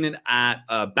they've seen it at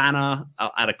a banner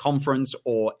at a conference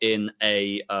or in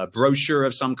a brochure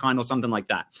of some kind or something like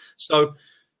that. So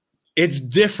it's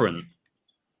different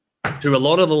to a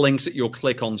lot of the links that you'll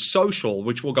click on social,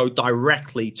 which will go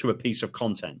directly to a piece of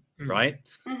content, right?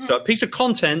 Mm-hmm. So a piece of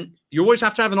content, you always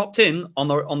have to have an opt-in on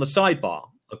the sidebar.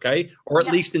 Okay, or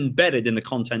at least embedded in the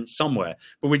content somewhere.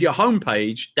 But with your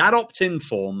homepage, that opt-in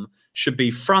form should be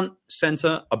front,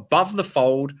 center, above the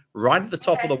fold, right at the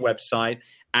top of the website,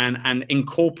 and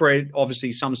incorporate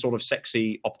obviously some sort of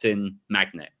sexy opt-in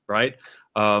magnet, right?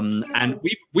 And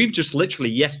we've just literally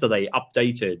yesterday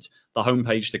updated the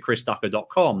homepage to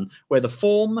chrisducker.com, where the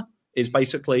form is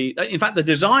basically, in fact, the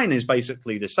design is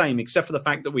basically the same, except for the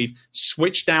fact that we've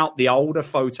switched out the older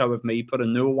photo of me, put a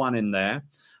newer one in there.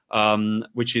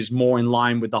 Which is more in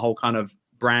line with the whole kind of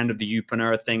brand of the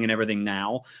Upreneur thing and everything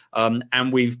now.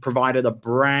 And we've provided a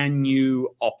brand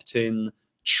new opt-in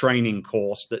training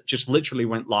course that just literally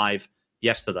went live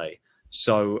yesterday.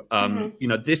 So,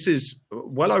 this is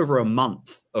well over a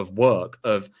month of work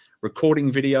of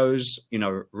recording videos,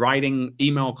 writing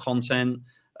email content,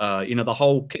 The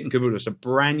whole kit and caboodle is a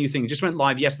brand new thing. It just went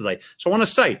live yesterday. So I want to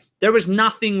say there was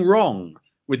nothing wrong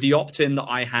with the opt-in that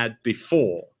I had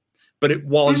before, but it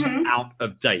was out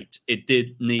of date. It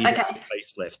did need a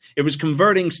facelift. It was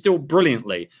converting still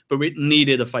brilliantly, but it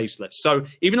needed a facelift. So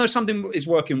even though something is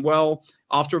working well,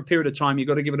 after a period of time, you've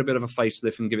got to give it a bit of a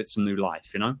facelift and give it some new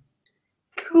life,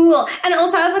 Cool. And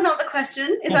also, I have another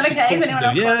question. Is that okay? Is anyone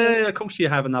else? Yeah, of course you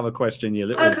have another question, you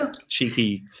little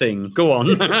cheeky thing. Go on.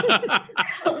 We're launching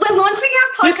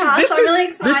our podcast. I'm really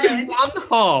excited. This is one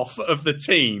half of the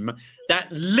team that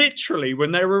literally,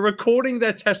 when they were recording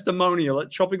their testimonial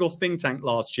at Tropical Think Tank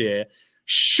last year,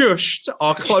 shushed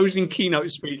our closing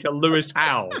keynote speaker, Lewis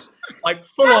Howes. Like,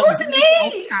 full on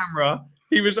off camera.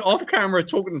 He was off camera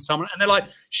talking to someone, and they're like,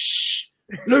 shh,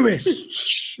 Lewis,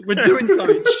 shh, we're doing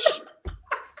something. Shh.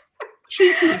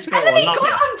 And then he got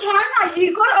it on camera.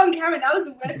 You got it on camera. That was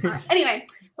the worst part. Anyway,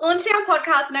 launching our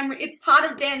podcast, and it's part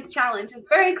of Dan's challenge. It's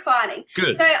very exciting.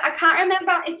 Good. So I can't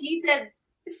remember if you said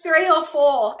 3 or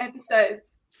 4 episodes.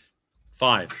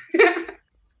 5.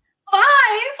 5?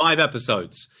 5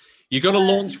 episodes. You got to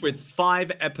launch with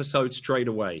 5 episodes straight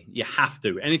away. You have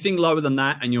to. Anything lower than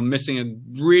that, and you're missing a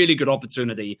really good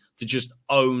opportunity to just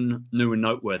own new and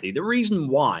noteworthy. The reason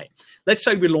why, let's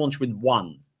say we launch with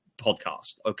 1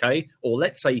 podcast, okay? Or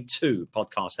let's say 2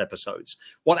 podcast episodes.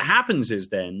 What happens is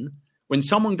then when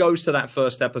someone goes to that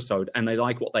first episode and they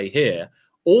like what they hear,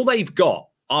 all they've got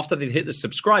after they've hit the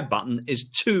subscribe button is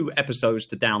 2 episodes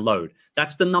to download.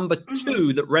 That's the number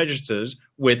 2 that registers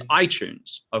with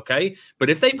iTunes, okay?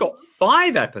 But if they've got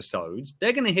 5 episodes,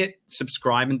 they're going to hit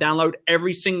subscribe and download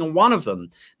every single one of them.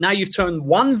 Now you've turned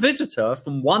 1 visitor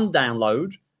from 1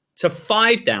 download to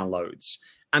 5 downloads.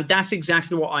 And that's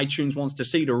exactly what iTunes wants to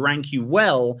see, to rank you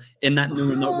well in that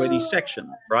new and noteworthy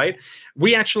section, right?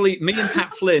 We actually, me and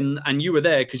Pat Flynn, and you were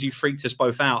there because you freaked us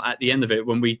both out at the end of it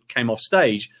when we came off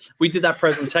stage. We did that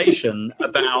presentation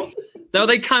about, no,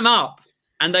 they came up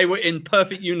and they were in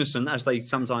perfect unison, as they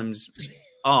sometimes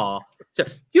are. So,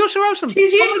 you're so awesome.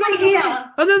 She's usually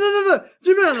here.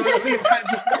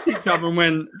 And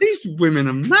when these women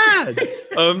are mad.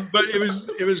 But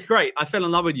it was great. I fell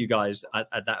in love with you guys at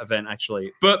that event,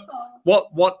 actually. But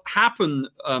what happened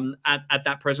at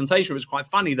that presentation was quite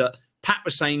funny, that Pat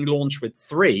was saying launch with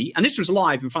 3, and this was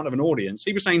live in front of an audience.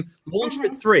 He was saying launch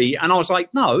with 3, and I was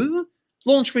like, no,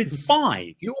 launch with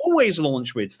 5. You always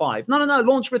launch with 5. No,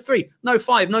 launch with 3. No,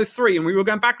 5, no 3. And we were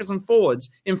going backwards and forwards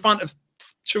in front of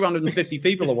 250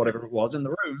 people or whatever it was in the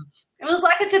room. It was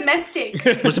like a domestic.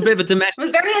 It was a bit of a domestic. It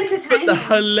was very entertaining. But the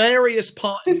hilarious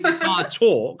part of our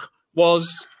talk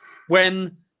was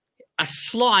when a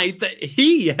slide that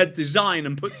he had designed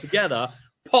and put together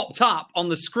popped up on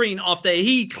the screen after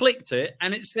he clicked it,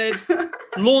 and it said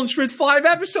launch with 5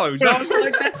 episodes. I was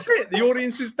like, that's it. The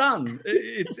audience is done.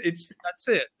 That's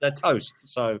it. They're toast.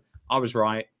 So I was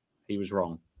right. He was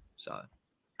wrong. So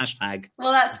hashtag.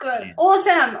 Well, that's good. Yeah.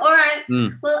 Awesome. All right.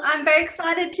 Well, I'm very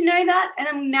excited to know that.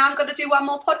 And I've got to do 1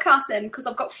 more podcast then, because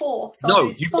I've got 4. So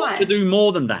no, you've got to do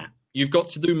more than that. You've got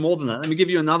to do more than that. Let me give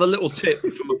you another little tip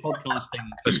from a podcasting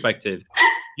perspective.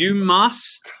 You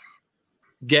must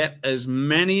get as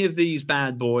many of these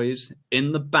bad boys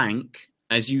in the bank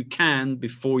as you can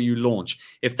before you launch.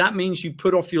 If that means you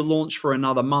put off your launch for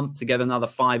another month to get another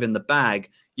 5 in the bag,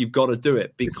 you've got to do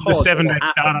it. Because the 7-day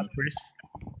startup, Chris.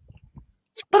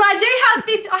 But I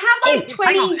have like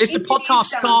 20. Hang on. Is the podcast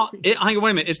start? Hang on,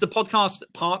 wait a minute. Is the podcast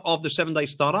part of the 7-day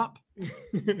startup?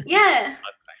 Yeah.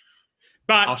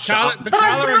 But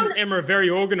Carla and Emma are very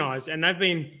organised, and they've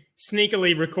been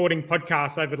sneakily recording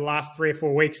podcasts over the last 3 or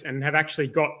 4 weeks and have actually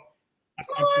got a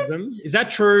bunch of them. Is that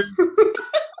true?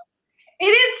 It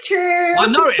is true. I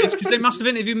know it is, because they must have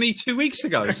interviewed me 2 weeks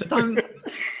ago. So don't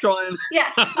try and.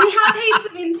 Yeah, we have heaps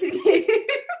of interviews.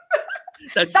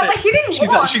 That's that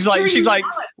it. She's like,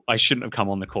 I shouldn't have come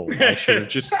on the call. I should have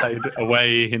just stayed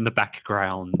away in the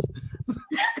background.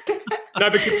 No,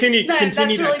 but continue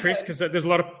that, Chris, because there's a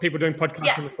lot of people doing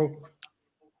podcasts on the call.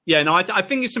 Yeah, no, I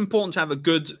think it's important to have a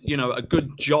good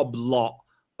job lot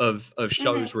of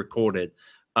shows recorded.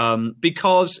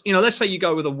 Because, let's say you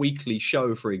go with a weekly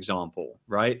show, for example,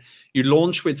 right? You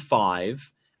launch with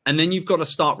 5, and then you've got to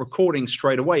start recording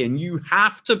straight away, and you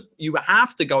have to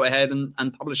go ahead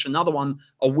and publish another one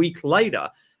a week later.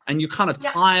 And you're kind of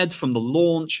tired from the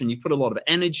launch, and you put a lot of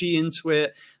energy into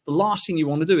it. The last thing you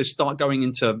want to do is start going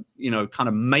into, kind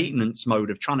of maintenance mode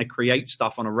of trying to create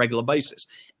stuff on a regular basis.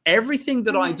 Everything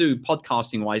that I do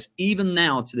podcasting wise, even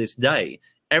now to this day,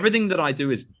 everything that I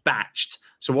do is batched.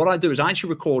 So what I do is I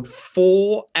actually record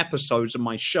 4 episodes of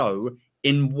my show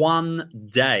in 1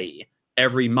 day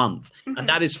every month. And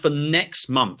that is for next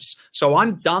month's. So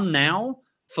I'm done now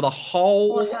for the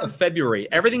whole Awesome. of February.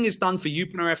 Everything is done for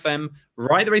Upreneur FM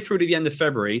right the way through to the end of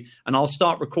February, and I'll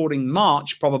start recording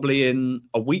March probably in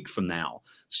a week from now.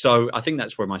 So I think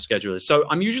that's where my schedule is. So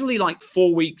I'm usually like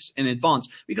 4 weeks in advance.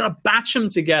 We got to batch them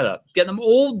together, get them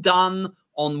all done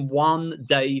on one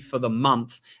day for the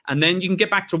month, and then you can get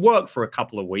back to work for a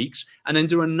couple of weeks and then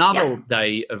do another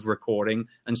day of recording,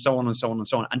 and so on and so on and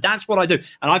so on. And that's what I do.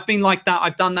 And I've been like that.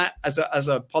 I've done that as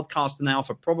a podcaster now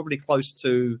for probably close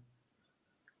to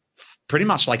pretty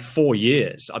much like 4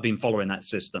 years. I've been following that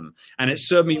system, and it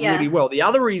served me really well. The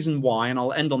other reason why, and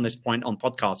I'll end on this point on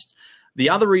podcasts, the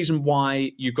other reason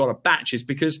why you've got a batch is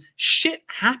because shit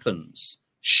happens.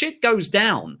 Shit goes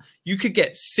down. You could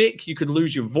get sick. You could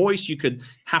lose your voice. You could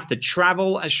have to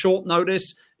travel at short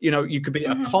notice. You know, you could be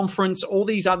at a conference, all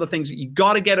these other things. You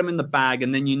got to get them in the bag,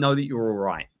 and then you know that you're all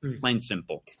right. Plain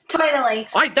simple. Totally.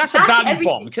 That's a value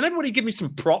bomb. Can everybody give me some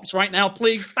props right now,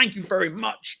 please? Thank you very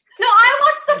much. No, I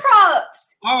want the props.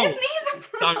 Oh, give me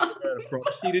the props. Don't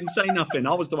props. She didn't say nothing.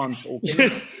 I was the one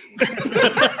talking.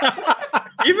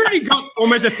 You've already got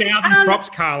almost 1,000 props,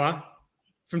 Carla.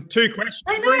 From 2 questions.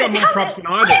 I know. You got more props than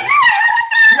I do.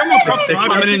 You got more props than I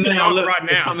do. Coming in now. Look, right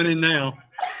now. Coming in now.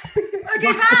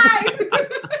 Okay, bye.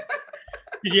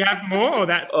 Did you have more, or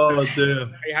that's? Oh dear.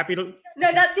 Are you happy to?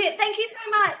 No, that's it. Thank you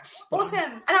so much.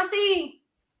 Awesome. And I'll see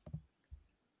you.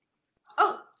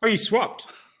 Oh, you swapped.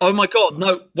 Oh my God!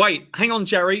 No, wait. Hang on,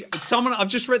 Jerry. I've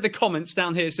just read the comments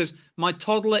down here. It says my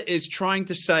toddler is trying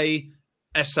to say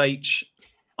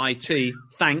SHIT.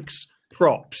 Thanks.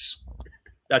 Props.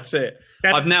 That's it.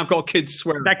 I've now got kids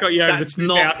swearing. That got you over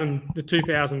the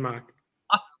 2,000 mark.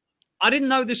 I didn't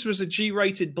know this was a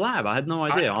G-rated blab. I had no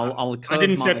idea. I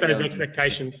didn't set those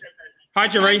expectations. Hi,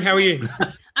 Jerry. How are you?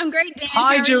 I'm great, Dan.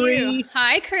 Hi, How are Jerry. you?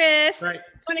 Hi, Chris. Great.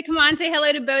 Just want to come on and say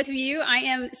hello to both of you. I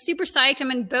am super psyched.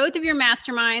 I'm in both of your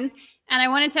masterminds, and I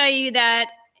want to tell you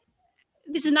that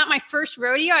this is not my first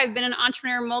rodeo. I've been an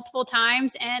entrepreneur multiple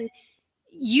times, and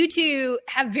you two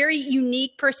have very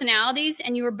unique personalities,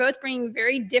 and you are both bringing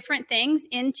very different things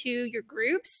into your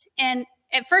groups. And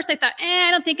at first I thought,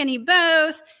 I don't think I need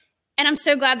both. And I'm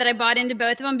so glad that I bought into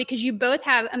both of them, because you both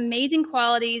have amazing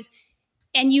qualities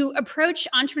and you approach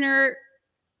entrepreneur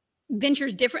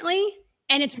ventures differently.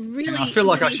 And it's really, I feel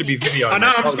like I should be videoing. I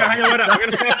know. I'm just going to hang on. I'm going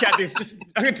to Snapchat this.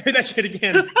 I'm going to do that shit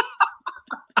again.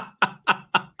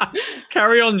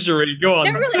 Carry on, Jerry. Go on.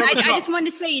 No, really, I just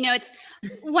wanted to say, it's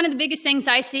one of the biggest things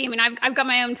I see. I mean, I've got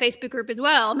my own Facebook group as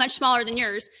well, much smaller than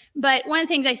yours. But one of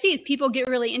the things I see is people get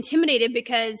really intimidated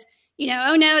because,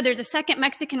 oh no, there's a second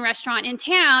Mexican restaurant in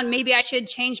town. Maybe I should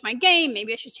change my game.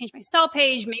 Maybe I should change my stall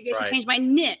page. Maybe I should change my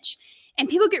niche. And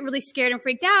people get really scared and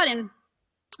freaked out. And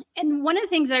one of the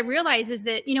things that I realize is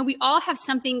that, we all have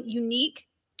something unique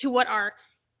to what our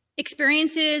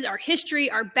experiences, our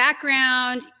history, our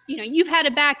background. You've had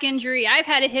a back injury. I've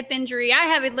had a hip injury. I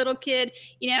have a little kid.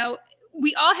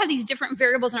 We all have these different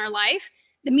variables in our life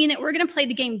that mean that we're going to play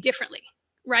the game differently,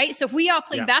 right? So if we all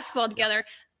play basketball together,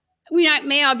 we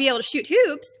may all be able to shoot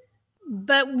hoops,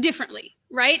 but differently,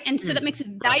 right? And so that makes us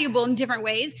valuable in different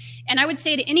ways. And I would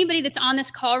say to anybody that's on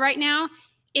this call right now,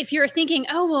 if you're thinking,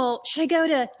 oh, well, should I go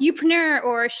to Upreneur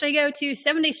or should I go to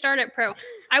 7-Day Startup Pro?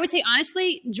 I would say,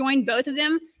 honestly, join both of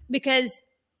them, because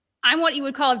I'm what you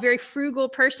would call a very frugal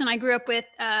person. I grew up with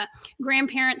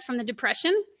grandparents from the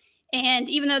Depression. And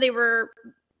even though they were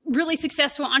really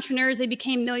successful entrepreneurs, they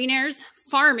became millionaires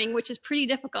farming, which is pretty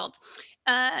difficult.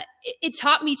 It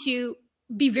taught me to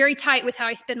be very tight with how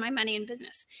I spend my money in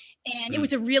business. And it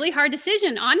was a really hard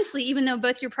decision, honestly, even though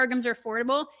both your programs are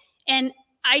affordable. And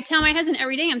I tell my husband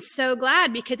every day, I'm so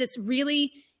glad, because it's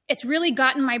really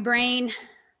gotten my brain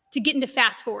to get into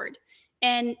fast forward.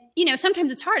 And,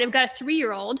 sometimes it's hard. I've got a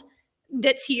 3-year-old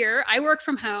that's here. I work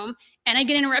from home and I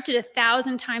get interrupted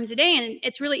 1,000 times a day. And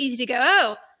it's really easy to go,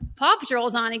 oh, Paw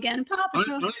Patrol's on again. Paw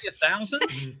Patrol. Only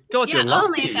 1,000? God, you're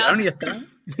lucky. Only 1,000?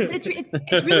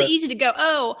 It's really easy to go,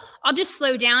 oh, I'll just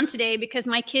slow down today because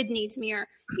my kid needs me. Or,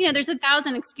 there's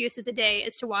 1,000 excuses a day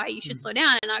as to why you should slow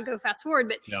down and not go fast forward.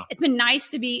 But it's been nice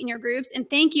to be in your groups. And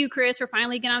thank you, Chris, for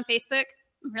finally getting on Facebook.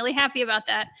 I'm really happy about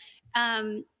that.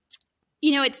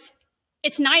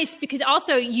 It's nice because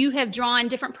also you have drawn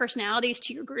different personalities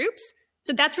to your groups.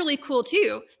 So that's really cool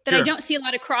too, that I don't see a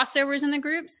lot of crossovers in the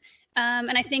groups.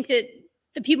 And I think that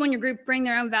the people in your group bring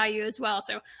their own value as well.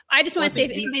 So I just want to say,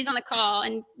 if anybody's on the call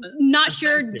and not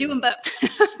sure, do them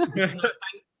both.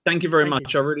 Thank you very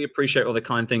much. I really appreciate all the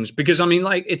kind things, because I mean,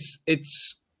 like it's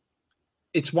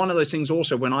one of those things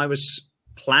also when I was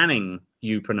planning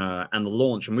Upreneur and the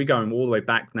launch, and we're going all the way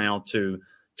back now to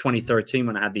 2013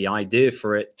 when I had the idea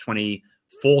for it,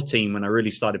 2014 when I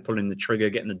really started pulling the trigger,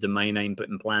 getting the domain name,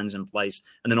 putting plans in place,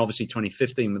 and then obviously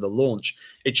 2015 with the launch.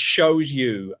 It shows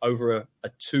you over a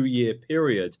 2-year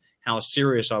period how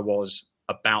serious I was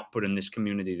about putting this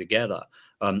community together.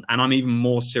 And I'm even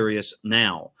more serious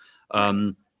now.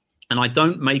 And I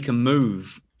don't make a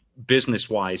move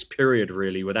business-wise, period,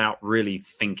 really, without really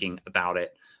thinking about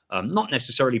it. Not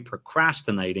necessarily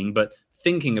procrastinating, but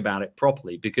thinking about it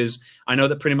properly, because I know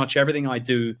that pretty much everything I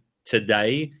do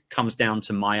today comes down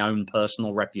to my own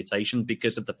personal reputation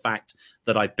because of the fact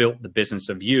that I built the business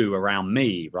of you around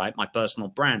me, right? My personal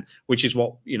brand, which is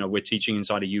what, you know, we're teaching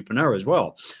inside of Youpreneur as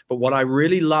well. But what I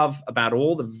really love about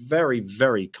all the very,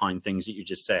 very kind things that you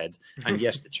just said, and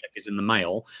yes, the check is in the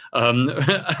mail. I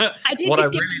did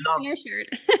just get your shirt.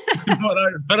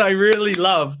 What I really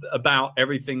loved about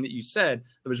everything that you said,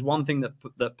 there was one thing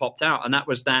that popped out, and that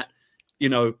was that, you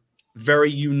know,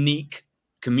 very unique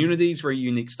communities, very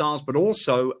unique styles, but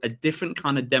also a different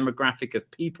kind of demographic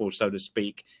of people, so to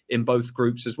speak, in both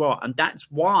groups as well. And that's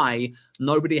why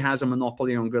nobody has a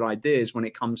monopoly on good ideas when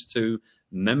it comes to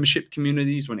membership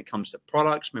communities, when it comes to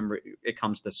products, it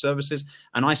comes to services.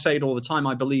 And I say it all the time,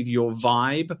 I believe your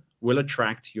vibe will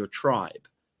attract your tribe.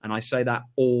 And I say that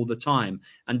all the time.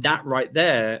 And that right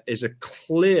there is a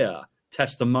clear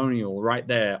testimonial right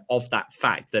there of that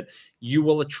fact that you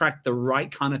will attract the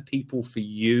right kind of people for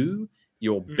you,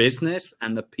 your business,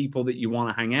 and the people that you want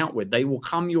to hang out with. They will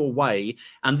come your way,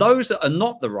 and those that are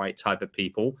not the right type of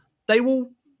people, they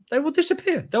will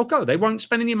disappear. They'll go. They won't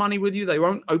spend any money with you. They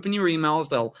won't open your emails.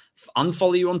 They'll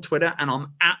unfollow you on Twitter, and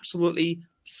I'm absolutely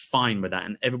fine with that,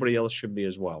 and everybody else should be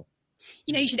as well.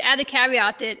 You know, you should add the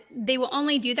caveat that they will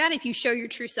only do that if you show your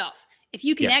true self. If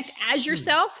you connect as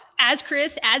yourself, as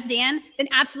Chris, as Dan, then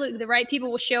absolutely the right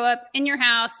people will show up in your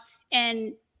house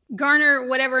and garner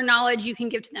whatever knowledge you can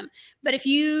give to them. But if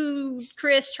you,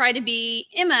 Chris, try to be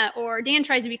Emma or Dan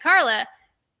tries to be Carla,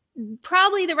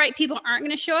 probably the right people aren't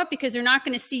going to show up because they're not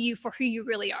going to see you for who you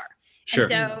really are. Sure. And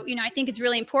so, you know, I think it's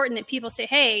really important that people say,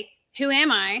 hey, who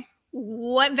am I?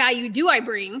 What value do I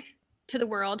bring to the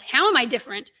world? How am I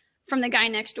different from the guy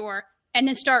next door? And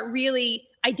then start really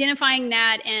identifying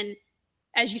that and,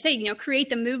 as you say, you know, create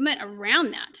the movement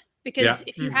around that. Because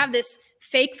if you have this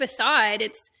fake facade,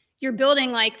 you're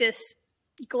building like this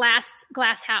glass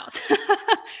house,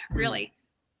 really.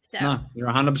 So no, you're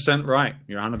 100% right.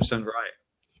 You're 100% right.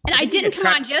 And I didn't come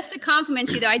on just to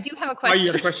compliment you, though. I do have a question. Oh,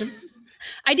 you have a question?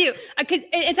 I do. Because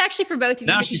it's actually for both of you.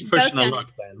 Now she's pushing the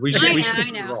luck, man. We should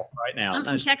roll right now. I'm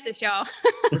from Texas, y'all.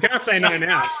 We can't say no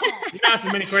now. You can ask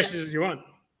as many questions as you want.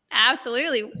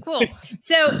 Absolutely. Cool.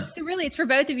 So really it's for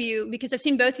both of you because I've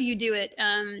seen both of you do it.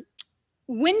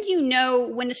 When do you know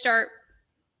when to start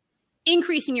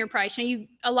increasing your price? You know,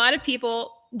 a lot of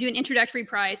people do an introductory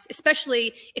price,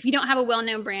 especially if you don't have a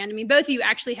well-known brand. I mean, both of you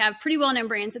actually have pretty well-known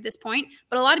brands at this point,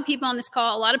 but a lot of people on this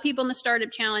call, a lot of people in the Startup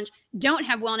Challenge don't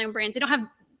have well-known brands. They don't have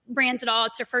brands at all.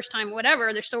 It's their first time,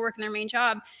 whatever. They're still working their main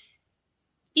job.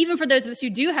 Even for those of us who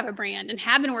do have a brand and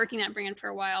have been working that brand for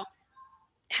a while,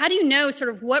 how do you know sort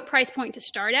of what price point to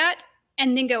start at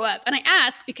and then go up? And I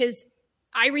ask because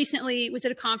I recently was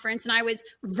at a conference and I was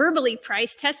verbally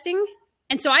price testing.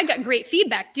 And so I got great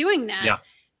feedback doing that. Yeah.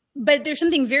 But there's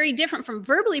something very different from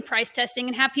verbally price testing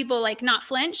and have people like not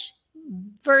flinch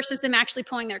versus them actually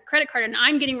pulling their credit card. And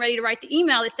I'm getting ready to write the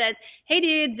email that says, hey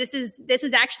dudes, this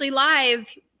is actually live.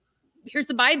 Here's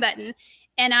the buy button.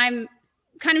 And I'm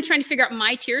kind of trying to figure out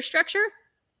my tier structure.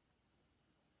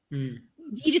 Do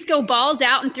you just go balls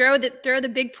out and throw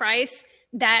the big price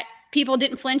that people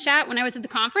didn't flinch at when I was at the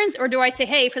conference? Or do I say,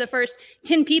 hey, for the first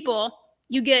 10 people,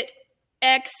 you get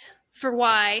X for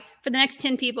Y. For the next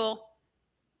 10 people,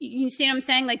 you see what I'm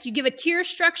saying? Like, do you give a tier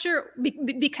structure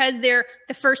because they're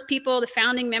the first people, the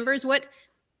founding members? What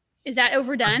is that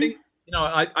overdone?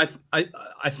 I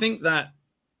think that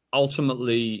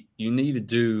ultimately you need to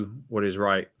do what is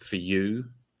right for you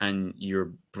and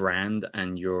your brand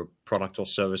and your product or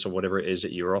service or whatever it is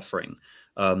that you're offering.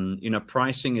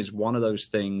 Pricing is one of those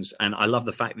things. And I love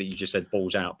the fact that you just said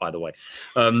balls out, by the way.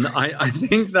 I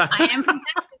think that I am from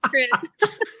Texas, Chris.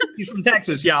 He's from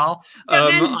Texas, y'all.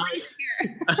 I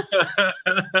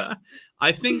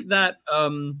think that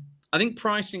I think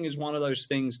pricing is one of those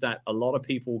things that a lot of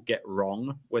people get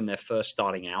wrong when they're first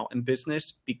starting out in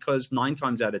business, because 9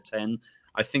 times out of 10,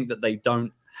 I think that they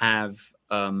don't have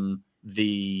I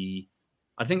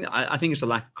think it's a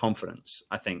lack of confidence,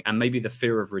 I think, and maybe the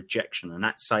fear of rejection, and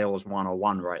that's sales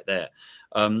 101 right there.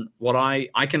 What I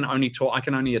can only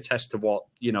attest to what,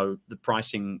 the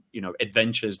pricing,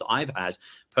 adventures that I've had.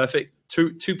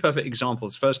 Two perfect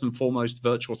examples. First and foremost,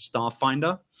 Virtual Staff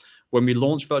Finder. When we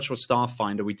launched Virtual Staff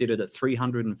Finder, we did it at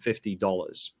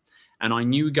 $350. And I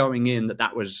knew going in that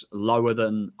that was lower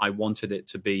than I wanted it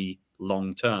to be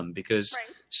long term, because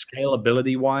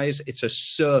scalability wise, it's a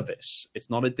service.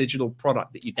 It's not a digital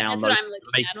product that you download and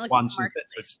make once.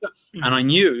 And I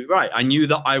knew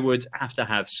that I would have to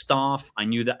have staff. I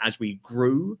knew that as we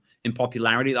grew in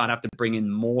popularity, that I'd have to bring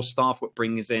in more staff, what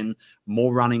brings in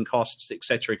more running costs, et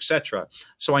cetera, et cetera.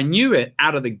 So I knew it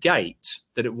out of the gate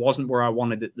that it wasn't where I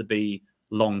wanted it to be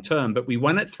long term. But we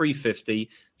went at 350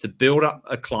 to build up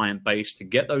a client base, to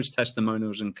get those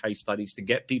testimonials and case studies, to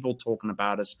get people talking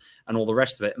about us and all the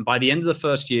rest of it. And by the end of the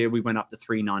first year, we went up to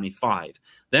 395.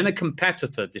 Then a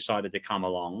competitor decided to come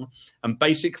along and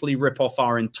basically rip off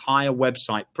our entire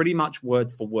website, pretty much word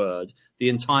for word, the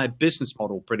entire business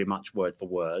model, pretty much word for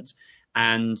word,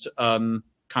 and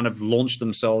kind of launched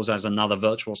themselves as another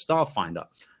virtual staff finder.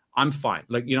 I'm fine.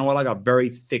 Like, you know what? I got very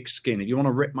thick skin. If you want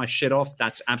to rip my shit off,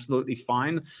 that's absolutely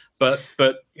fine. But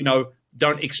you know,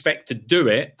 don't expect to do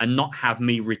it and not have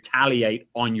me retaliate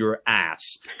on your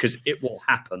ass, because it will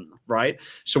happen, right?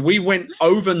 So we went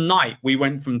overnight. We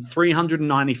went from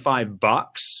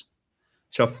 $395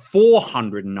 to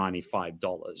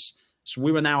 $495. So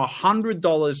we were now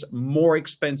 $100 more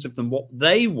expensive than what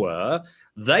they were.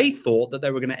 They thought that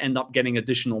they were going to end up getting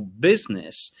additional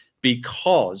business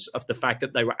because of the fact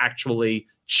that they were actually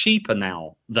cheaper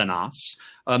now than us.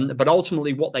 But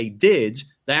ultimately what they did,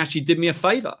 they actually did me a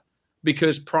favor,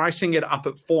 because pricing it up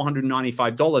at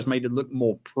 $495 made it look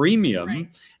more premium.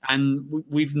 And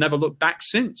we've never looked back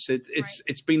since.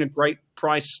 It's been a great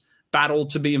price battle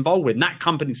to be involved with. And that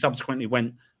company subsequently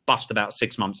went bust about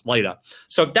 6 months later.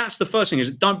 So that's the first thing, is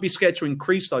don't be scared to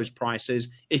increase those prices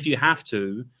if you have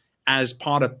to, as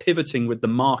part of pivoting with the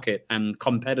market and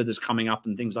competitors coming up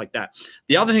and things like that.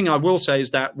 The other thing I will say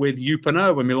is that with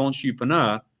Youpreneur, when we launched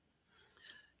Youpreneur,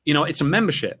 you know, it's a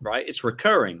membership, right? It's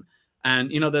recurring.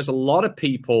 And, you know, there's a lot of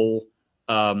people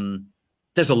that,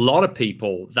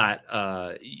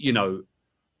 you know,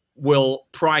 will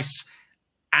price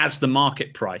as the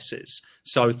market prices.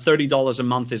 So $30 a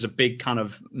month is a big kind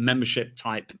of membership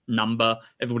type number.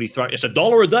 Everybody it's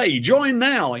 $1 a day, join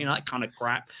now, you know, that kind of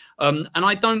crap. And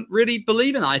I don't really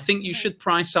believe in that. I think you should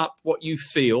price up what you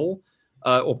feel,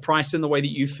 or price in the way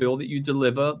that you feel that you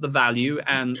deliver the value,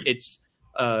 and it's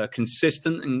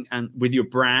consistent and with your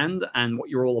brand and what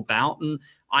you're all about. And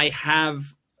I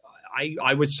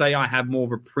would say I have more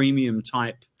of a premium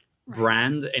type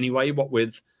brand anyway, what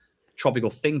with Tropical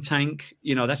Think Tank,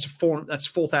 you know, that's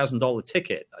 $4,000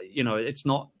 ticket. You know, it's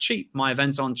not cheap. My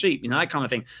events aren't cheap, you know, that kind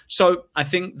of thing. So I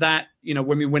think that, you know,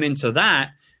 when we went into that,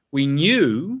 we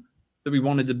knew that we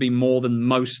wanted to be more than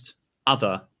most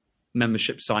other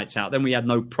membership sites out. Then we had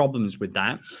no problems with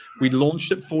that. We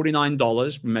launched at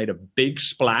 $49. We made a big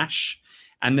splash.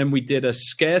 And then we did a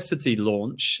scarcity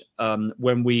launch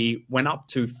when we went up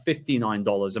to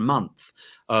 $59 a month.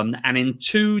 And in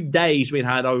 2 days, we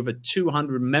had over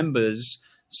 200 members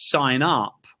sign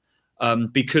up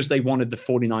because they wanted the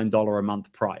 $49 a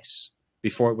month price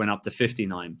before it went up to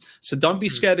 $59. So don't be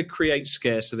scared to create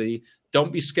scarcity.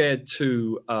 Don't be scared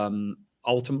to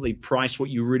ultimately price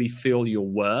what you really feel you're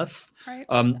worth. Right.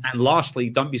 And lastly,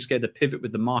 don't be scared to pivot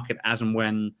with the market as and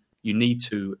when you need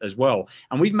to as well.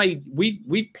 And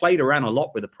we've played around a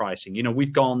lot with the pricing. You know,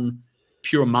 we've gone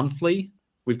pure monthly,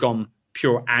 we've gone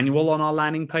pure annual on our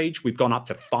landing page. We've gone up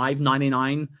to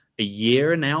 $5.99 a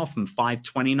year now from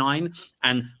 $5.29.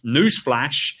 And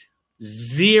newsflash,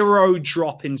 0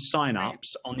 drop in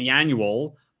signups on the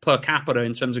annual per capita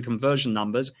in terms of conversion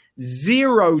numbers,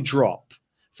 0 drop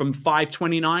from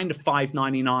 $5.29 to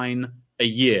 $5.99 a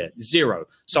year, 0.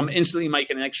 So I'm instantly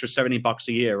making an extra $70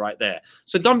 a year right there.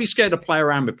 So don't be scared to play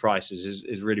around with prices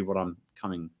is really what I'm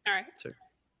coming to. Is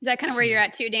that kind of where you're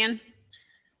at too, Dan?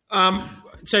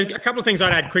 So a couple of things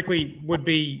I'd add quickly would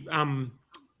be,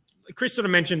 Chris sort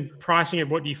of mentioned pricing at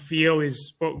what you feel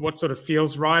is what sort of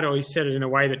feels right, or he said it in a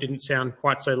way that didn't sound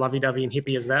quite so lovey-dovey and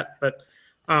hippie as that. But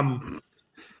I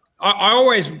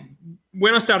always,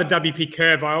 when I started WP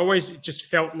Curve, I always just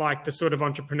felt like the sort of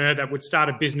entrepreneur that would start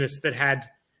a business that had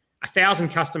 1,000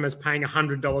 customers paying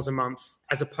 $100 a month,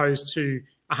 as opposed to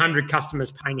 100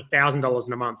 customers paying $1,000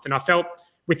 in a month. And I felt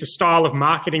with the style of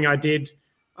marketing I did,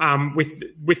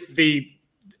 with the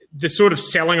sort of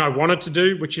selling I wanted to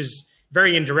do, which is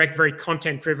very indirect, very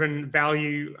content-driven,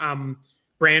 value,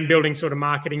 brand-building sort of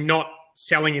marketing, not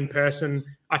selling in person,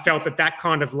 I felt that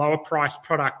kind of lower-priced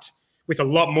product with a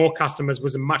lot more customers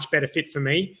was a much better fit for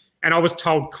me. And I was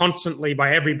told constantly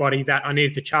by everybody that I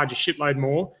needed to charge a shitload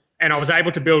more. And I was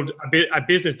able to build a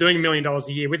business doing $1 million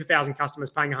a year with 1,000 customers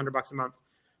paying $100 a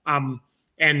month.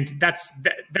 And that's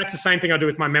the same thing I do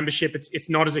with my membership. It's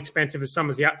not as expensive as some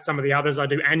of the others. I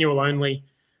do annual only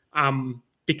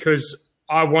because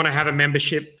I want to have a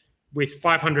membership with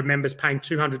 500 members paying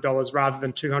 $200 rather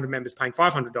than 200 members paying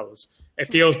 $500. It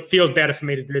feels better for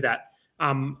me to do that.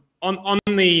 On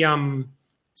the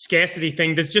scarcity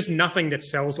thing, there's just nothing that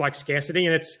sells like scarcity,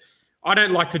 and I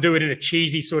don't like to do it in a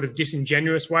cheesy sort of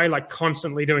disingenuous way, like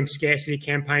constantly doing scarcity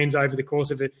campaigns over the course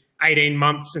of 18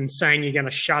 months and saying you're going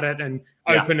to shut it and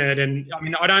open it. And I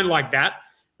mean, I don't like that,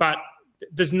 but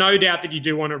there's no doubt that you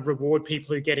do want to reward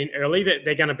people who get in early, that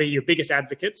they're going to be your biggest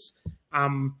advocates.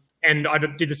 And I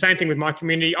did the same thing with my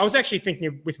community. I was actually thinking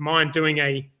of, with mine, doing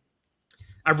a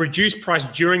reduced price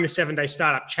during the 7-day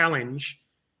startup challenge.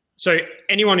 So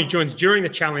anyone who joins during the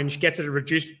challenge gets it at a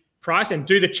reduced price, and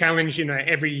do the challenge,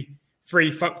 every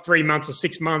 3 months or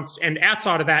 6 months. And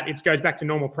outside of that, it goes back to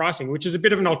normal pricing, which is a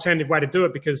bit of an alternative way to do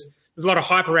it, because there's a lot of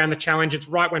hype around the challenge. It's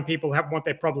right when people want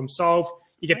their problem solved.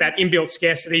 You get that inbuilt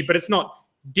scarcity, but it's not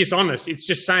dishonest. It's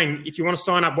just saying, if you want to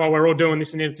sign up while we're all doing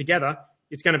this and it together,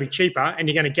 it's going to be cheaper, and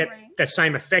you're going to get that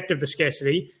same effect of the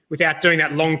scarcity without doing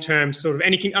that long-term sort of,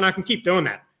 and I can keep doing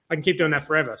that. I can keep doing that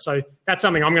forever. So that's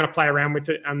something I'm going to play around with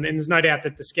it. And there's no doubt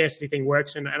that the scarcity thing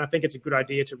works. And I think it's a good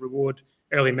idea to reward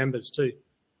early members too.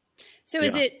 So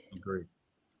is it, agree.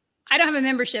 I don't have a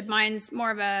membership. Mine's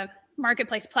more of a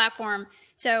marketplace platform.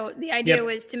 So the idea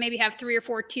was to maybe have 3 or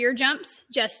 4 tier jumps.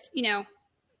 Just,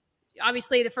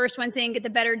 obviously the first one saying get the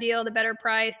better deal, the better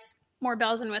price, more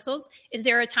bells and whistles. Is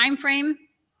there a time frame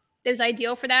that is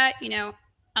ideal for that?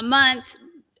 A month,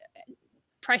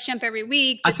 price jump every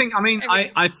week? I think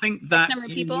that number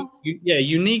of people?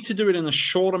 You need to do it in a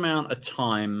short amount of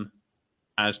time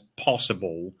as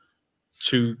possible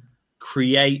to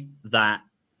create that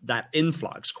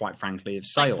influx, quite frankly, of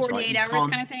sales. Like 48 hours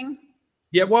kind of thing?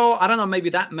 Yeah, well, I don't know. Maybe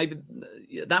that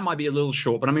might be a little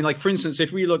short. But I mean, like, for instance,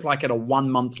 if we look like at a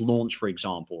 1-month launch, for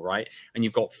example, right, and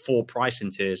you've got 4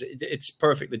 pricing tiers, it's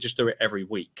perfect to just do it every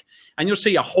week. And you'll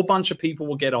see a whole bunch of people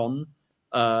will get on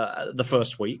the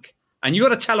first week. And you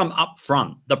got to tell them up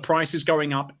front, the price is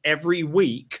going up every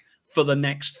week for the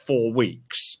next 4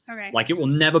 weeks. Okay. Like, it will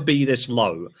never be this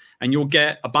low. And you'll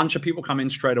get a bunch of people come in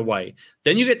straight away.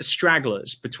 Then you get the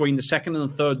stragglers between the 2nd and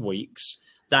the 3rd weeks,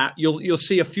 that you'll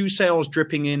see a few sales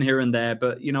dripping in here and there,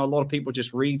 but a lot of people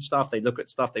just read stuff, they look at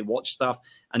stuff, they watch stuff,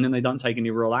 and then they don't take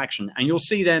any real action. And you'll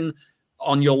see then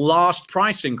on your last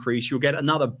price increase, you'll get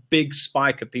another big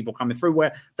spike of people coming through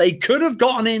where they could have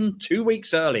gotten in 2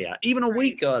 weeks earlier, even a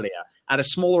week earlier, at a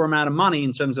smaller amount of money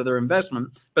in terms of their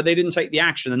investment, but they didn't take the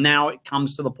action. And now it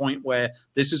comes to the point where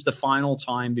this is the final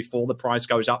time before the price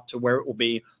goes up to where it will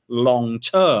be long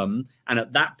term. And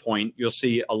at that point, you'll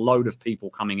see a load of people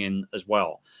coming in as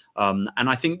well. And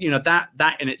I think,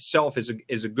 that in itself is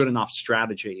a good enough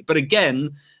strategy. But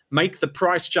again, make the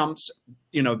price jumps,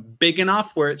 big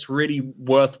enough where it's really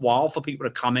worthwhile for people to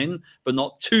come in, but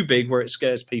not too big where it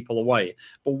scares people away.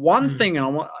 But one thing,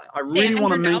 and I really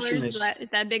want to mention this. Is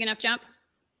that a big enough jump?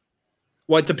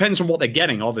 Well, it depends on what they're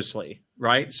getting, obviously,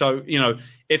 right? So,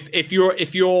 if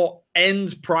your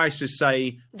end price is,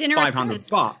 say,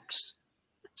 $500.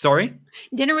 Sorry?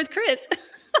 Dinner with Chris.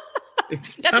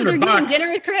 That's what they're doing,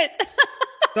 dinner with Chris.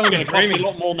 Someone's going to cost me a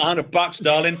lot more than $100,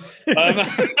 darling.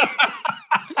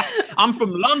 I'm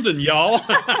from London, y'all.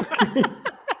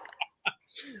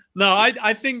 No,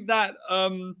 I think that,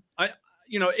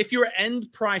 if your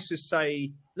end price is,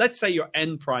 say, let's say your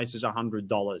end price is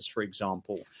 $100, for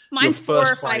example. Mine's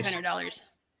 $400 or $500.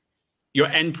 Your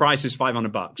end price is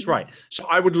 $500, right? So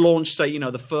I would launch, say,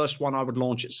 the first one I would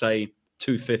launch at, say,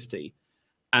 $250.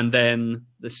 And then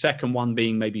the second one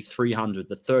being maybe $300,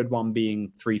 the third one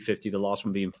being $350, the last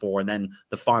one being $400, and then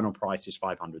the final price is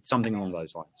 $500, something along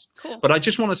those lines. Cool. But I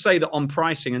just want to say that on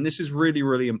pricing, and this is really,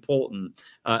 really important,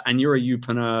 and you're a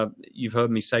youpreneur, you've heard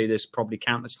me say this probably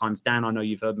countless times. Dan, I know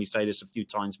you've heard me say this a few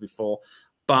times before,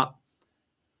 but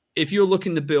if you're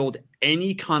looking to build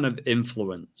any kind of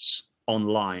influence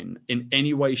online in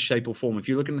any way, shape, or form, if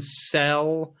you're looking to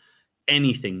sell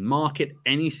anything, market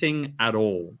anything at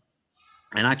all,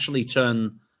 and actually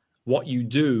turn what you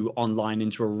do online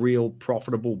into a real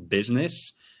profitable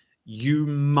business, you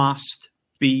must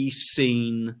be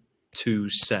seen to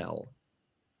sell.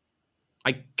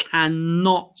 I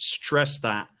cannot stress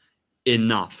that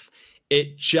enough.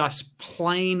 It just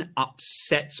plain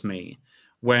upsets me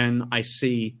when I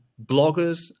see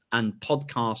bloggers and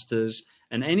podcasters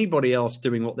and anybody else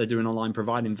doing what they're doing online,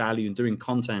 providing value and doing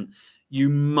content. You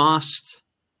must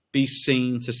be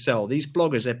seen to sell. These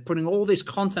bloggers, they're putting all this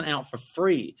content out for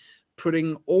free,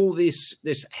 putting all this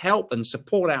help and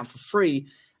support out for free,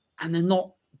 and they're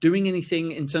not doing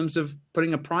anything in terms of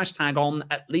putting a price tag on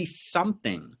at least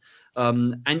something.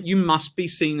 And you must be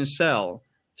seen to sell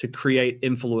to create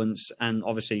influence and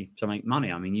obviously to make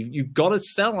money. I mean, you've got to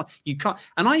sell. You can't.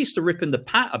 And I used to rip into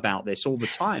Pat about this all the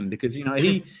time because, you know,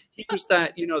 he was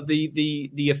that, you know,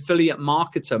 the affiliate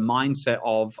marketer mindset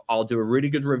of I'll do a really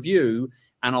good review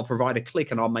and I'll provide a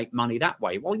click and I'll make money that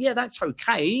way. Well, yeah, that's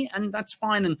okay. And that's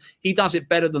fine. And he does it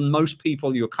better than most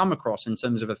people you'll come across in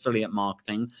terms of affiliate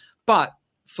marketing. But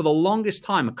for the longest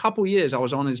time, a couple years, I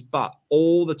was on his butt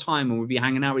all the time when we'd be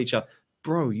hanging out with each other.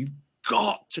 Bro, you've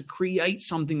got to create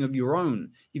something of your own.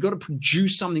 You've got to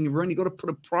produce something of your own. You've got to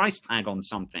put a price tag on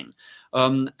something.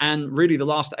 And really the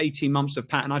last 18 months of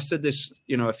Pat, and I've said this,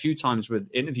 you know, a few times with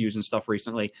interviews and stuff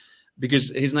recently, because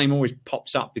his name always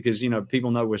pops up because, you know,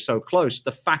 people know we're so close.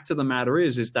 The fact of the matter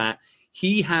is that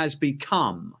he has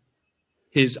become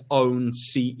his own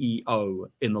CEO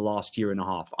in the last year and a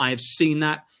half. I have seen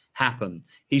that happen.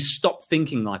 He stopped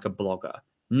thinking like a blogger.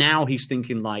 Now he's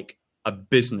thinking like a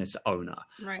business owner.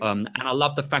 Right. And I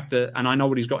love the fact that, and I know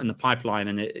what he's got in the pipeline,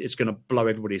 and it's going to blow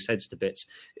everybody's heads to bits.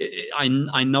 I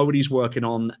know what he's working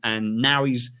on, and now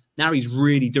he's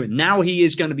really doing. Now he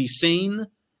is going to be seen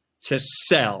to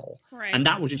sell, right. And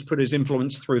that will just put his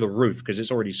influence through the roof because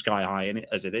it's already sky high in it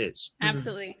as it is.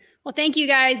 Absolutely. Well, thank you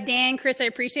guys, Dan, Chris. I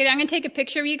appreciate it. I'm going to take a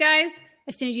picture of you guys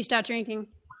as soon as you stop drinking.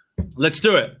 Let's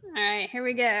do it. All right, here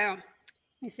we go. Let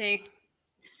me see.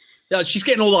 Yeah, she's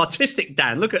getting all artistic,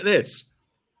 Dan. Look at this.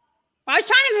 Well, I was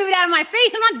trying to move it out of my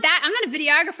face. I'm not a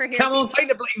videographer here. Come on, take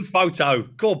the bleeding photo.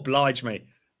 God oblige me.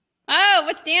 Oh,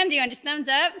 what's Dan doing? Just thumbs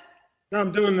up? No,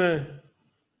 I'm doing the...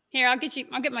 Here, I'll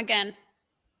get my gun.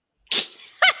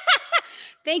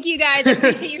 Thank you, guys. I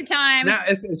appreciate your time. Now,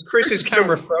 is Chris's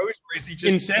camera froze, or is he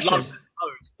just loves his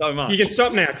pose so much? You can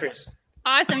stop now, Chris.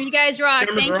 Awesome. You guys rock.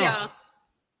 Cameras Thank are y'all. off.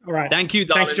 All right. Thank you,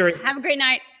 darling. Thanks, Jerry. Have a great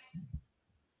night.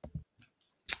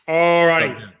 All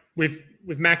righty. We've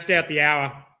maxed out the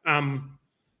hour.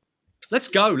 Let's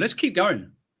go. Let's keep going.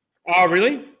 Oh,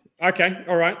 really? Okay.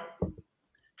 All right.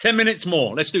 10 minutes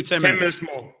more. Let's do 10 minutes. 10 minutes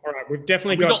more. All right. We've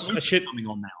definitely got a shit coming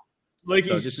on now.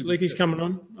 Lukey's coming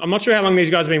on. I'm not sure how long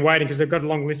these guys have been waiting because they've got a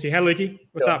long list here. Hey, Lukey,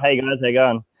 what's up? Hey, guys, how you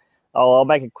going? Oh, I'll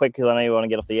make it quick because I know you want to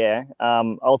get off the air. I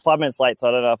was 5 minutes late, so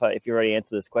I don't know if you already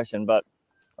answered this question, but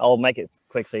I'll make it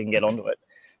quick so you can get onto it.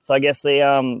 So I guess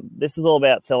this is all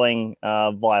about selling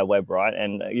via web, right?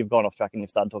 And you've gone off track and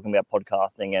you've started talking about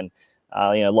podcasting and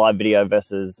live video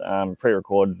versus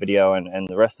pre-record video and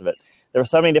the rest of it. There are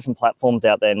so many different platforms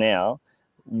out there now.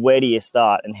 Where do you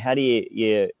start, and how do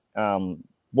you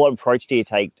what approach do you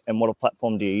take, and what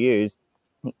platform do you use?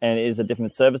 And is it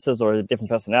different services, or is it different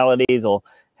personalities, or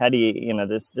how do you,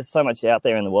 there's so much out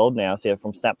there in the world now. So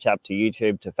from Snapchat to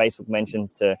YouTube to Facebook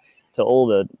mentions to all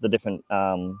the different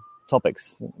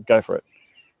topics. Go for it.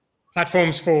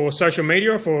 Platforms for social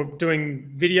media or for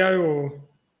doing video or?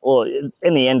 Well,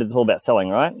 in the end, it's all about selling,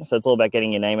 right? So it's all about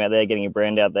getting your name out there, getting your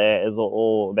brand out there. It's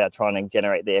all about trying to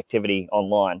generate the activity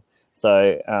online.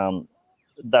 So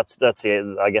that's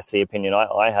I guess the opinion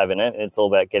I have in it. It's all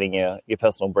about getting your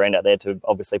personal brand out there to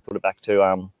obviously put it back to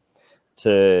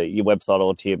your website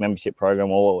or to your membership program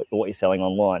or what you're selling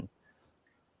online.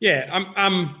 Yeah,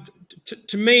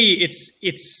 to me,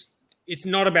 it's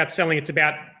not about selling. It's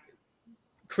about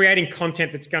creating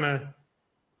content that's going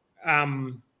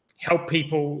to help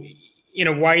people in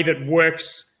a way that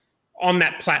works on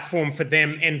that platform for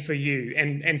them and for you.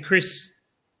 And Chris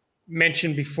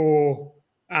mentioned before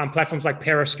platforms like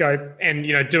Periscope and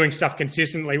doing stuff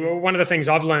consistently. Well, one of the things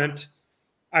I've learned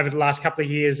over the last couple of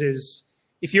years is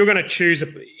if you're going to choose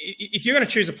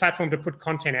a platform to put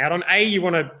content out on, you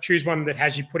want to choose one that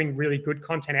has you putting really good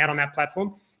content out on that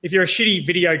platform. If you're a shitty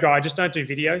video guy, just don't do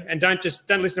video, and don't listen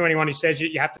to anyone who says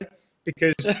you have to,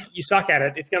 because you suck at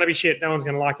it. It's going to be shit. No one's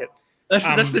going to like it.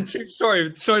 That's the tip.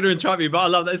 Sorry to interrupt you, but I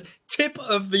love that. Tip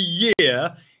of the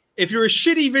year: if you're a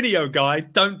shitty video guy,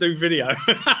 don't do video.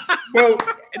 Well,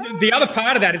 the other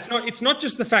part of that, it's not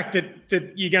just the fact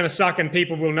that you're going to suck and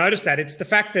people will notice that. It's the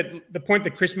fact that the point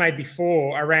that Chris made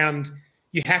before around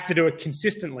you have to do it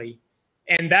consistently.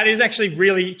 And that is actually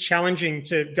really challenging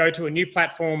to go to a new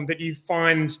platform that you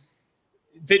find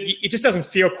that it just doesn't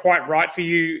feel quite right for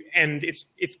you, and it's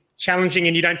challenging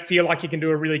and you don't feel like you can do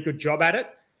a really good job at it.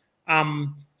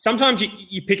 Sometimes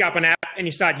you pick up an app and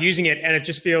you start using it and it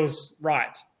just feels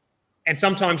right. And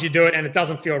sometimes you do it and it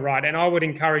doesn't feel right. And I would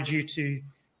encourage you to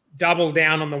double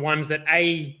down on the ones that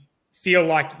A, feel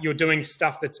like you're doing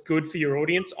stuff that's good for your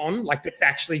audience on, like that's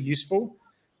actually useful.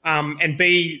 And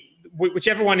B,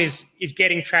 whichever one is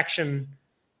getting traction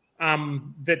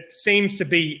that seems to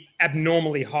be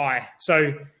abnormally high.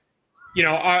 So,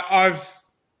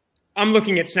 I'm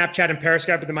looking at Snapchat and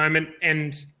Periscope at the moment,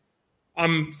 and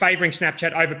I'm favoring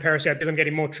Snapchat over Periscope because I'm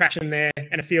getting more traction there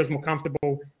and it feels more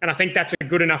comfortable. And I think that's a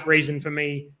good enough reason for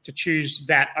me to choose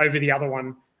that over the other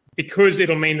one, because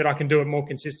it'll mean that I can do it more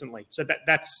consistently. So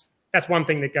that's one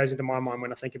thing that goes into my mind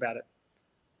when I think about it.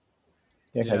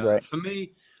 Okay, great. For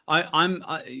me,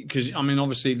 because I mean,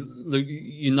 obviously, Luke,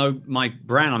 you know my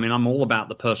brand. I mean, I'm all about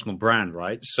the personal brand,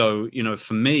 right? So, you know,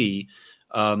 for me,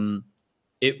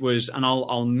 it was, and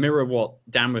I'll mirror what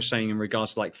Dan was saying in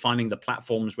regards to like finding the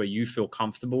platforms where you feel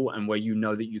comfortable and where you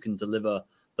know that you can deliver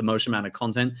the most amount of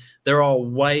content. There are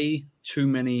way too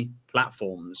many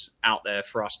platforms out there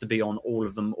for us to be on all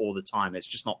of them all the time. It's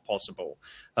just not possible.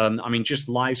 I mean, just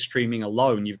live streaming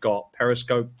alone, you've got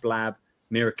Periscope, Blab,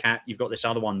 Meerkat, you've got this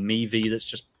other one, Mevi, that's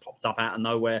just popped up out of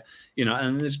nowhere, you know,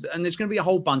 and there's going to be a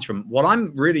whole bunch of them. What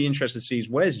I'm really interested to see is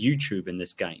where's YouTube in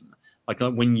this game? Like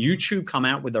when YouTube come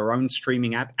out with their own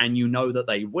streaming app, and you know that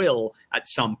they will at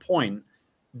some point,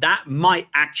 that might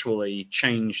actually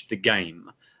change the game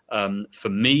for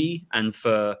me and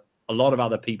for a lot of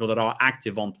other people that are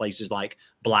active on places like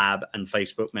Blab and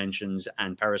Facebook mentions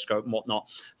and Periscope and whatnot.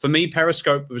 For me,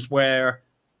 Periscope was where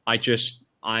I just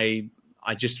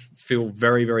feel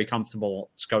very, very comfortable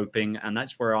scoping, and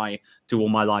that's where I do all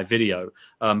my live video.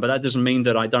 But that doesn't mean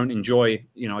that I don't enjoy,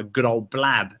 you know, a good old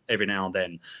Blab every now and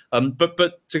then.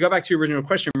 But to go back to your original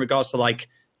question in regards to like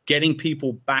getting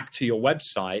people back to your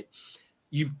website,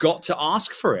 you've got to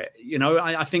ask for it. You know,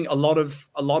 I think a lot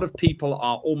of people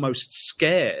are almost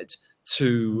scared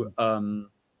to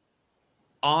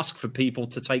ask for people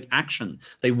to take action.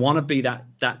 They want to be that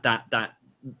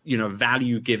you know,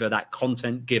 value giver, that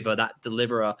content giver, that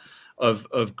deliverer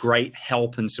of great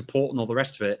help and support and all the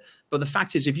rest of it. But the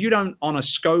fact is, if you don't, on a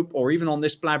scope or even on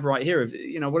this Blab right here,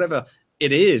 you know, whatever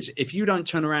it is, if you don't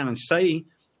turn around and say,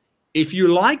 if you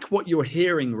like what you're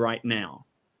hearing right now,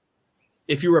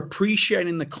 if you're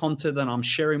appreciating the content that I'm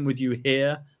sharing with you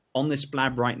here on this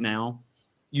Blab right now,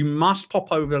 you must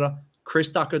pop over to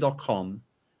chrisducker.com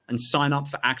and sign up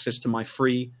for access to my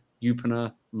free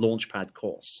Youpreneur Launchpad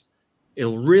course.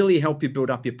 It'll really help you build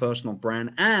up your personal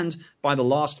brand. And by the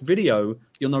last video,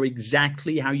 you'll know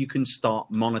exactly how you can start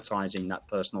monetizing that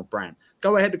personal brand.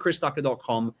 Go ahead to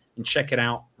chrisducker.com and check it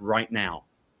out right now.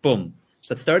 Boom. It's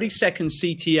a 30-second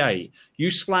CTA.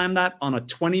 You slam that on a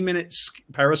 20-minute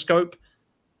Periscope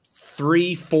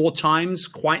 3-4 times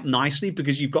quite nicely,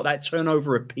 because you've got that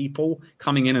turnover of people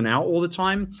coming in and out all the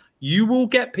time. You will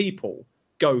get people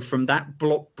go from that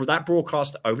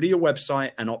broadcast over to your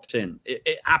website and opt in.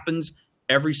 It happens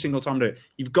every single time.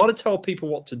 You've got to tell people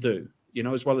what to do, you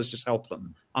know, as well as just help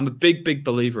them. I'm a big, big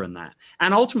believer in that.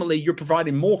 And ultimately, you're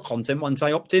providing more content once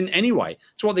they opt in anyway.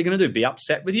 So what they're going to do? Be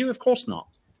upset with you? Of course not.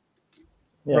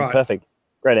 Yeah, right. Perfect.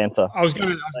 Great answer. I was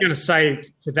going to say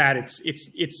to that,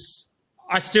 it's.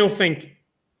 I still think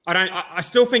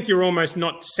you're almost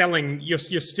not selling. You're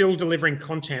still delivering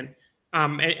content.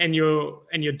 And you're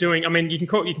doing, I mean, you can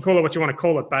call it what you want to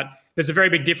call it, but there's a very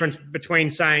big difference between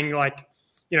saying, like,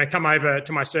 you know, come over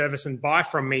to my service and buy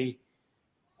from me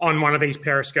on one of these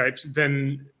Periscopes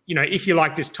than, you know, if you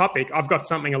like this topic, I've got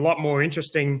something a lot more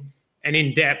interesting and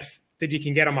in depth that you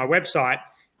can get on my website.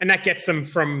 And that gets them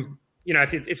from, you know,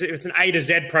 if it's an A to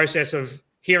Z process of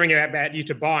hearing about you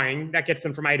to buying, that gets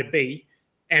them from A to B,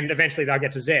 and eventually they'll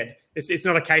get to Z. It's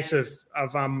not a case of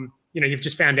you know, you've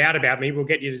just found out about me, we'll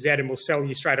get you to Z and we'll sell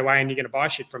you straight away and you're going to buy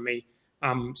shit from me.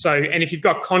 And if you've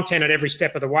got content at every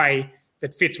step of the way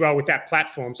that fits well with that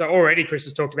platform. So already Chris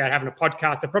has talked about having a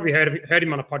podcast. They've probably heard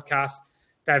him on a podcast.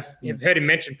 They've heard him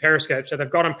mention Periscope. So they've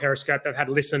got on Periscope. They've had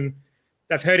a listen.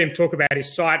 They've heard him talk about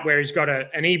his site where he's got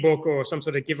an ebook or some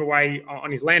sort of giveaway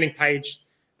on his landing page.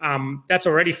 That's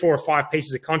already 4 or 5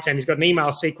 pieces of content. He's got an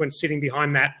email sequence sitting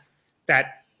behind that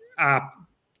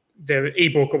the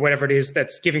ebook or whatever it is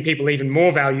that's giving people even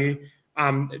more value.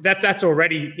 That's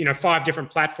already, you know, 5 different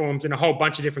platforms and a whole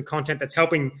bunch of different content that's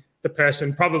helping the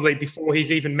person probably before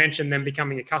he's even mentioned them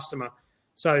becoming a customer.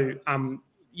 So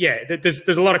there's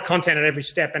a lot of content at every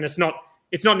step, and it's not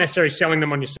necessarily selling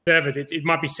them on your servers. It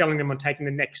might be selling them on taking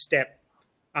the next step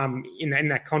in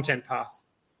that content path.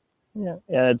 Yeah,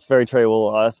 it's very true.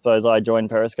 Well, I suppose I joined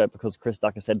Periscope because Chris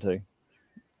Ducker said to.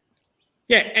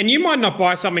 Yeah, and you might not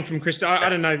buy something from Chris. I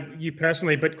don't know you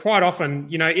personally, but quite often,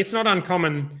 you know, it's not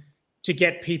uncommon to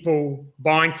get people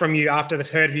buying from you after they've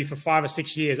heard of you for 5 or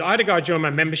 6 years. I had a guy join my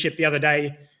membership the other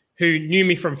day who knew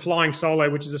me from Flying Solo,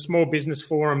 which is a small business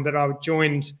forum that I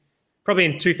joined probably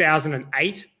in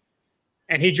 2008.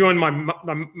 And he joined my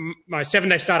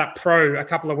 7-Day Startup Pro a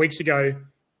couple of weeks ago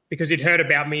because he'd heard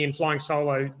about me in Flying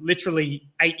Solo literally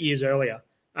 8 years earlier.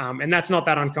 And that's not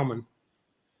that uncommon.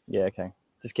 Yeah, okay.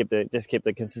 Just keep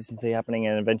the consistency happening,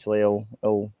 and eventually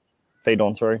it'll feed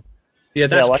on through. Yeah,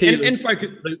 that's key. And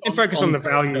focus on the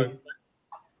value.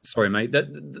 Sorry, mate.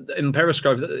 In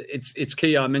Periscope, it's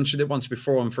key. I mentioned it once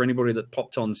before, and for anybody that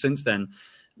popped on since then,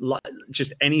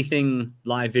 just anything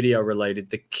live video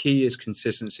related, the key is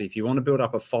consistency. If you want to build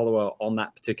up a follower on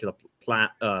that particular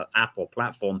app or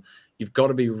platform, you've got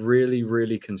to be really,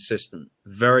 really consistent.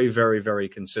 Very, very, very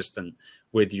consistent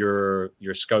with your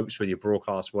scopes, with your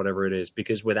broadcast, whatever it is.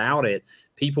 Because without it,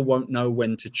 people won't know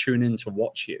when to tune in to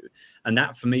watch you. And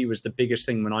that for me was the biggest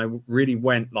thing when I really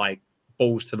went like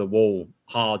balls to the wall,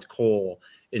 hardcore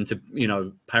into,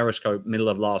 Periscope middle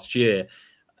of last year.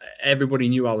 Everybody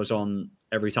knew I was on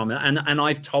every time. And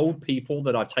I've told people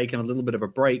that I've taken a little bit of a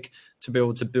break to be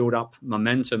able to build up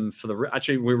momentum for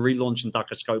actually, we're relaunching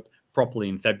Duckerscope properly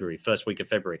in February, first week of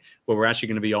February, where we're actually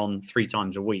going to be on 3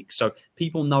 times a week. So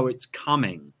people know it's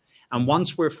coming. And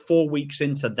once we're 4 weeks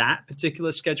into that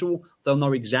particular schedule, they'll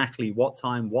know exactly what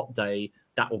time, what day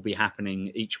that will be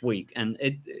happening each week. And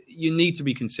you need to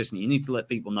be consistent. You need to let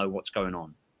people know what's going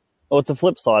on. Well, it's a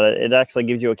flip side. It actually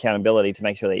gives you accountability to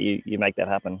make sure that you make that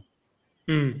happen.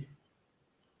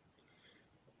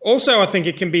 Also, I think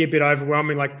it can be a bit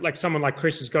overwhelming. Like someone like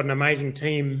Chris has got an amazing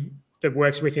team that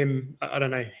works with him. I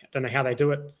don't know how they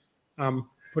do it,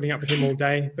 putting up with him all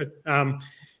day. But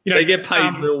they get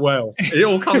paid real well. It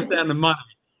all comes down to money.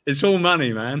 It's all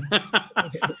money, man.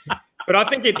 But I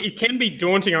think it can be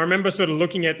daunting. I remember sort of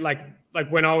looking at like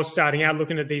when I was starting out,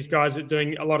 looking at these guys that are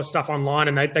doing a lot of stuff online,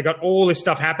 and they got all this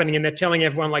stuff happening, and they're telling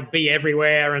everyone like be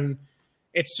everywhere, and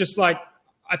it's just like,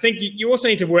 I think you also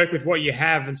need to work with what you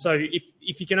have. And so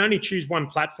if you can only choose one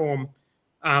platform,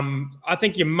 I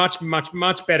think you're much, much,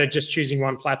 much better just choosing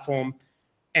one platform.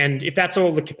 And if that's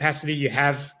all the capacity you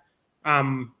have,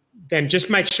 then just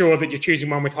make sure that you're choosing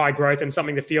one with high growth and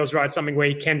something that feels right, something where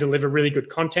you can deliver really good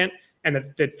content and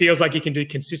that feels like you can do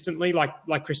consistently, like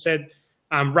Chris said,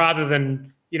 rather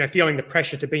than feeling the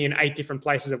pressure to be in 8 different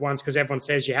places at once because everyone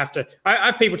says you have to. I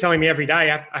have people telling me every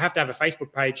day I have to have a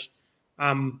Facebook page.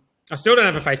 I still don't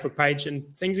have a Facebook page,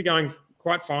 and things are going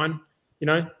quite fine,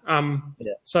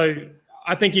 So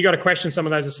I think you got to question some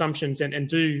of those assumptions and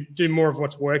do more of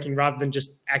what's working rather than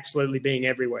just absolutely being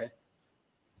everywhere.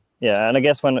 Yeah, and I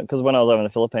guess because when I was over in the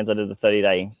Philippines, I did the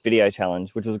 30-day video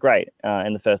challenge, which was great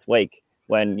in the first week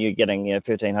when you're getting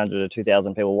 1,500 or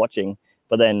 2,000 people watching,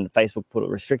 but then Facebook put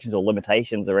restrictions or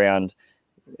limitations around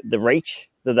the reach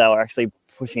that they were actually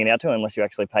pushing it out to unless you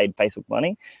actually paid Facebook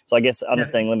money. So I guess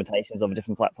understanding limitations of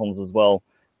different platforms as well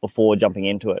before jumping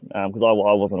into it, because I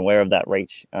wasn't aware of that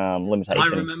reach limitation.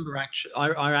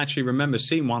 I actually remember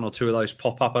seeing 1 or 2 of those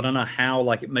pop up. I don't know how,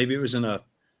 maybe it was in a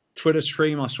Twitter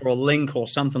stream. I saw a link or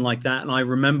something like that. And I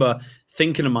remember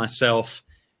thinking to myself,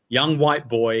 young white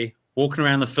boy walking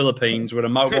around the Philippines with a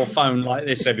mobile phone like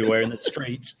this everywhere in the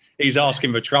streets. He's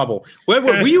asking for trouble.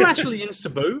 Were you actually in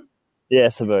Cebu? Yeah,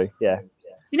 Cebu. Yeah.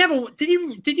 You never did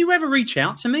you ever reach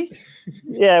out to me?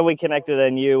 Yeah, we connected,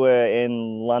 and you were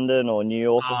in London or New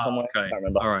York or somewhere. Okay. I can't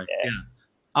remember. All right. Yeah.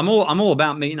 I'm all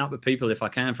about meeting up with people if I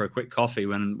can for a quick coffee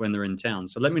when they're in town.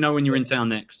 So let me know when you're in town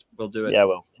next. We'll do it. Yeah,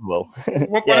 we'll.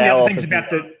 One of the other things about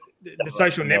the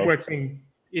social network thing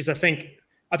is I think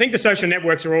the social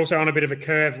networks are also on a bit of a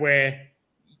curve where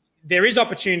there is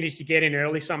opportunities to get in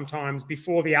early sometimes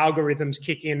before the algorithms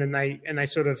kick in and they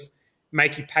sort of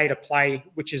make you pay to play,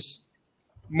 which is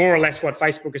more or less what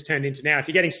Facebook has turned into now. If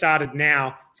you're getting started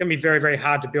now, it's going to be very, very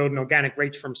hard to build an organic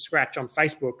reach from scratch on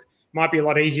Facebook. Might be a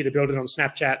lot easier to build it on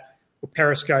Snapchat or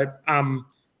Periscope.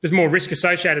 There's more risk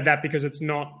associated with that because it's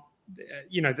not,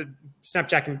 the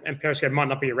Snapchat and Periscope might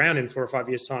not be around in 4 or 5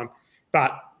 years' time.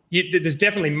 But there's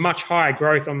definitely much higher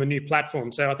growth on the new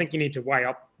platform. So I think you need to weigh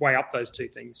up those 2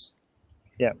 things.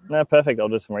 Yeah, no, perfect. I'll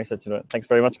do some research into it. Thanks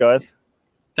very much, guys.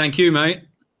 Thank you, mate.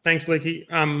 Thanks, Leaky.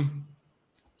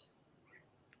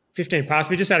 15 past.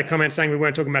 We just had a comment saying we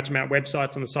weren't talking much about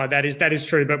websites on the side. That is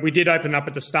true, but we did open up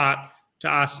at the start to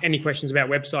ask any questions about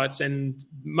websites, and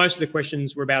most of the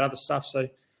questions were about other stuff. So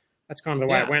that's kind of the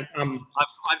way it went.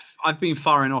 I've been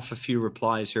firing off a few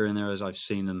replies here and there as I've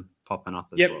seen them popping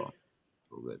up as well.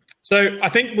 So I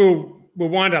think we'll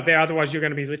wind up there. Otherwise, you're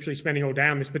going to be literally spending all day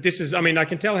on this. But this is, I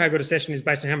can tell how good a session is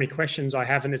based on how many questions I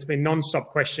have, and it's been non-stop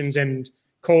questions and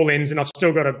call-ins, and I've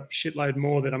still got a shitload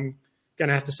more that I'm going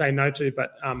to have to say no to,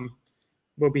 but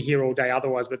we'll be here all day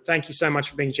otherwise. But thank you so much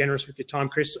for being generous with your time,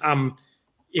 Chris.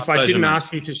 If I didn't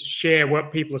ask you to share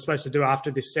what people are supposed to do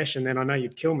after this session, then I know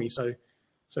you'd kill me. So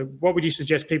what would you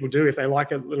suggest people do if they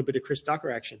like a little bit of Chris Ducker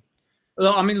action?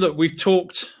 Well, look, we've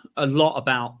talked a lot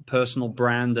about personal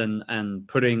brand and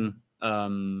putting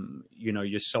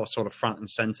yourself sort of front and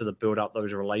center to build up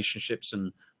those relationships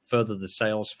and further the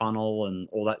sales funnel and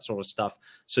all that sort of stuff.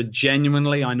 So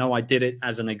genuinely, I know I did it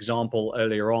as an example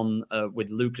earlier on with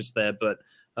Lucas there, but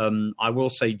I will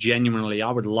say genuinely,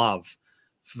 I would love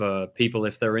for people,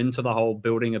 if they're into the whole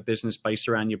building a business based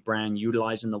around your brand,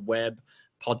 utilizing the web,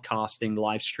 podcasting,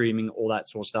 live streaming, all that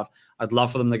sort of stuff, I'd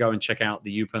love for them to go and check out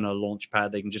the Upreneur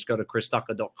Launchpad. They can just go to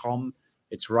chrisducker.com.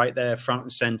 It's right there, front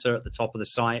and center at the top of the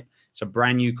site. It's a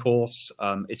brand new course.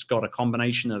 It's got a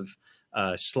combination of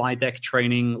slide deck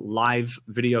training, live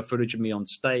video footage of me on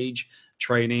stage,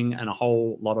 training, and a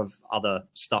whole lot of other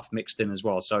stuff mixed in as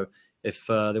well. So if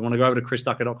they want to go over to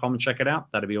chrisducker.com and check it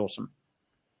out, that'd be awesome.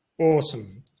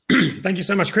 Awesome. Thank you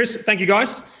so much, Chris. Thank you,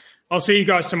 guys. I'll see you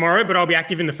guys tomorrow, but I'll be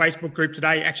active in the Facebook group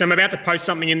today. Actually, I'm about to post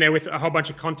something in there with a whole bunch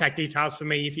of contact details for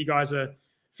me if you guys are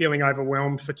feeling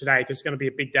overwhelmed for today, because it's going to be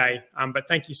a big day. But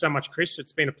thank you so much, Chris.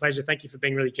 It's been a pleasure. Thank you for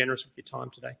being really generous with your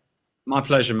time today. My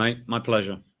pleasure, mate. My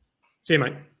pleasure. See you,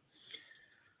 mate.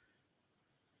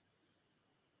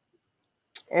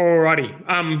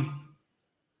 Alrighty.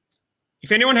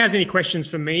 If anyone has any questions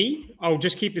for me, I'll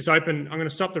just keep this open. I'm going to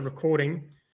stop the recording.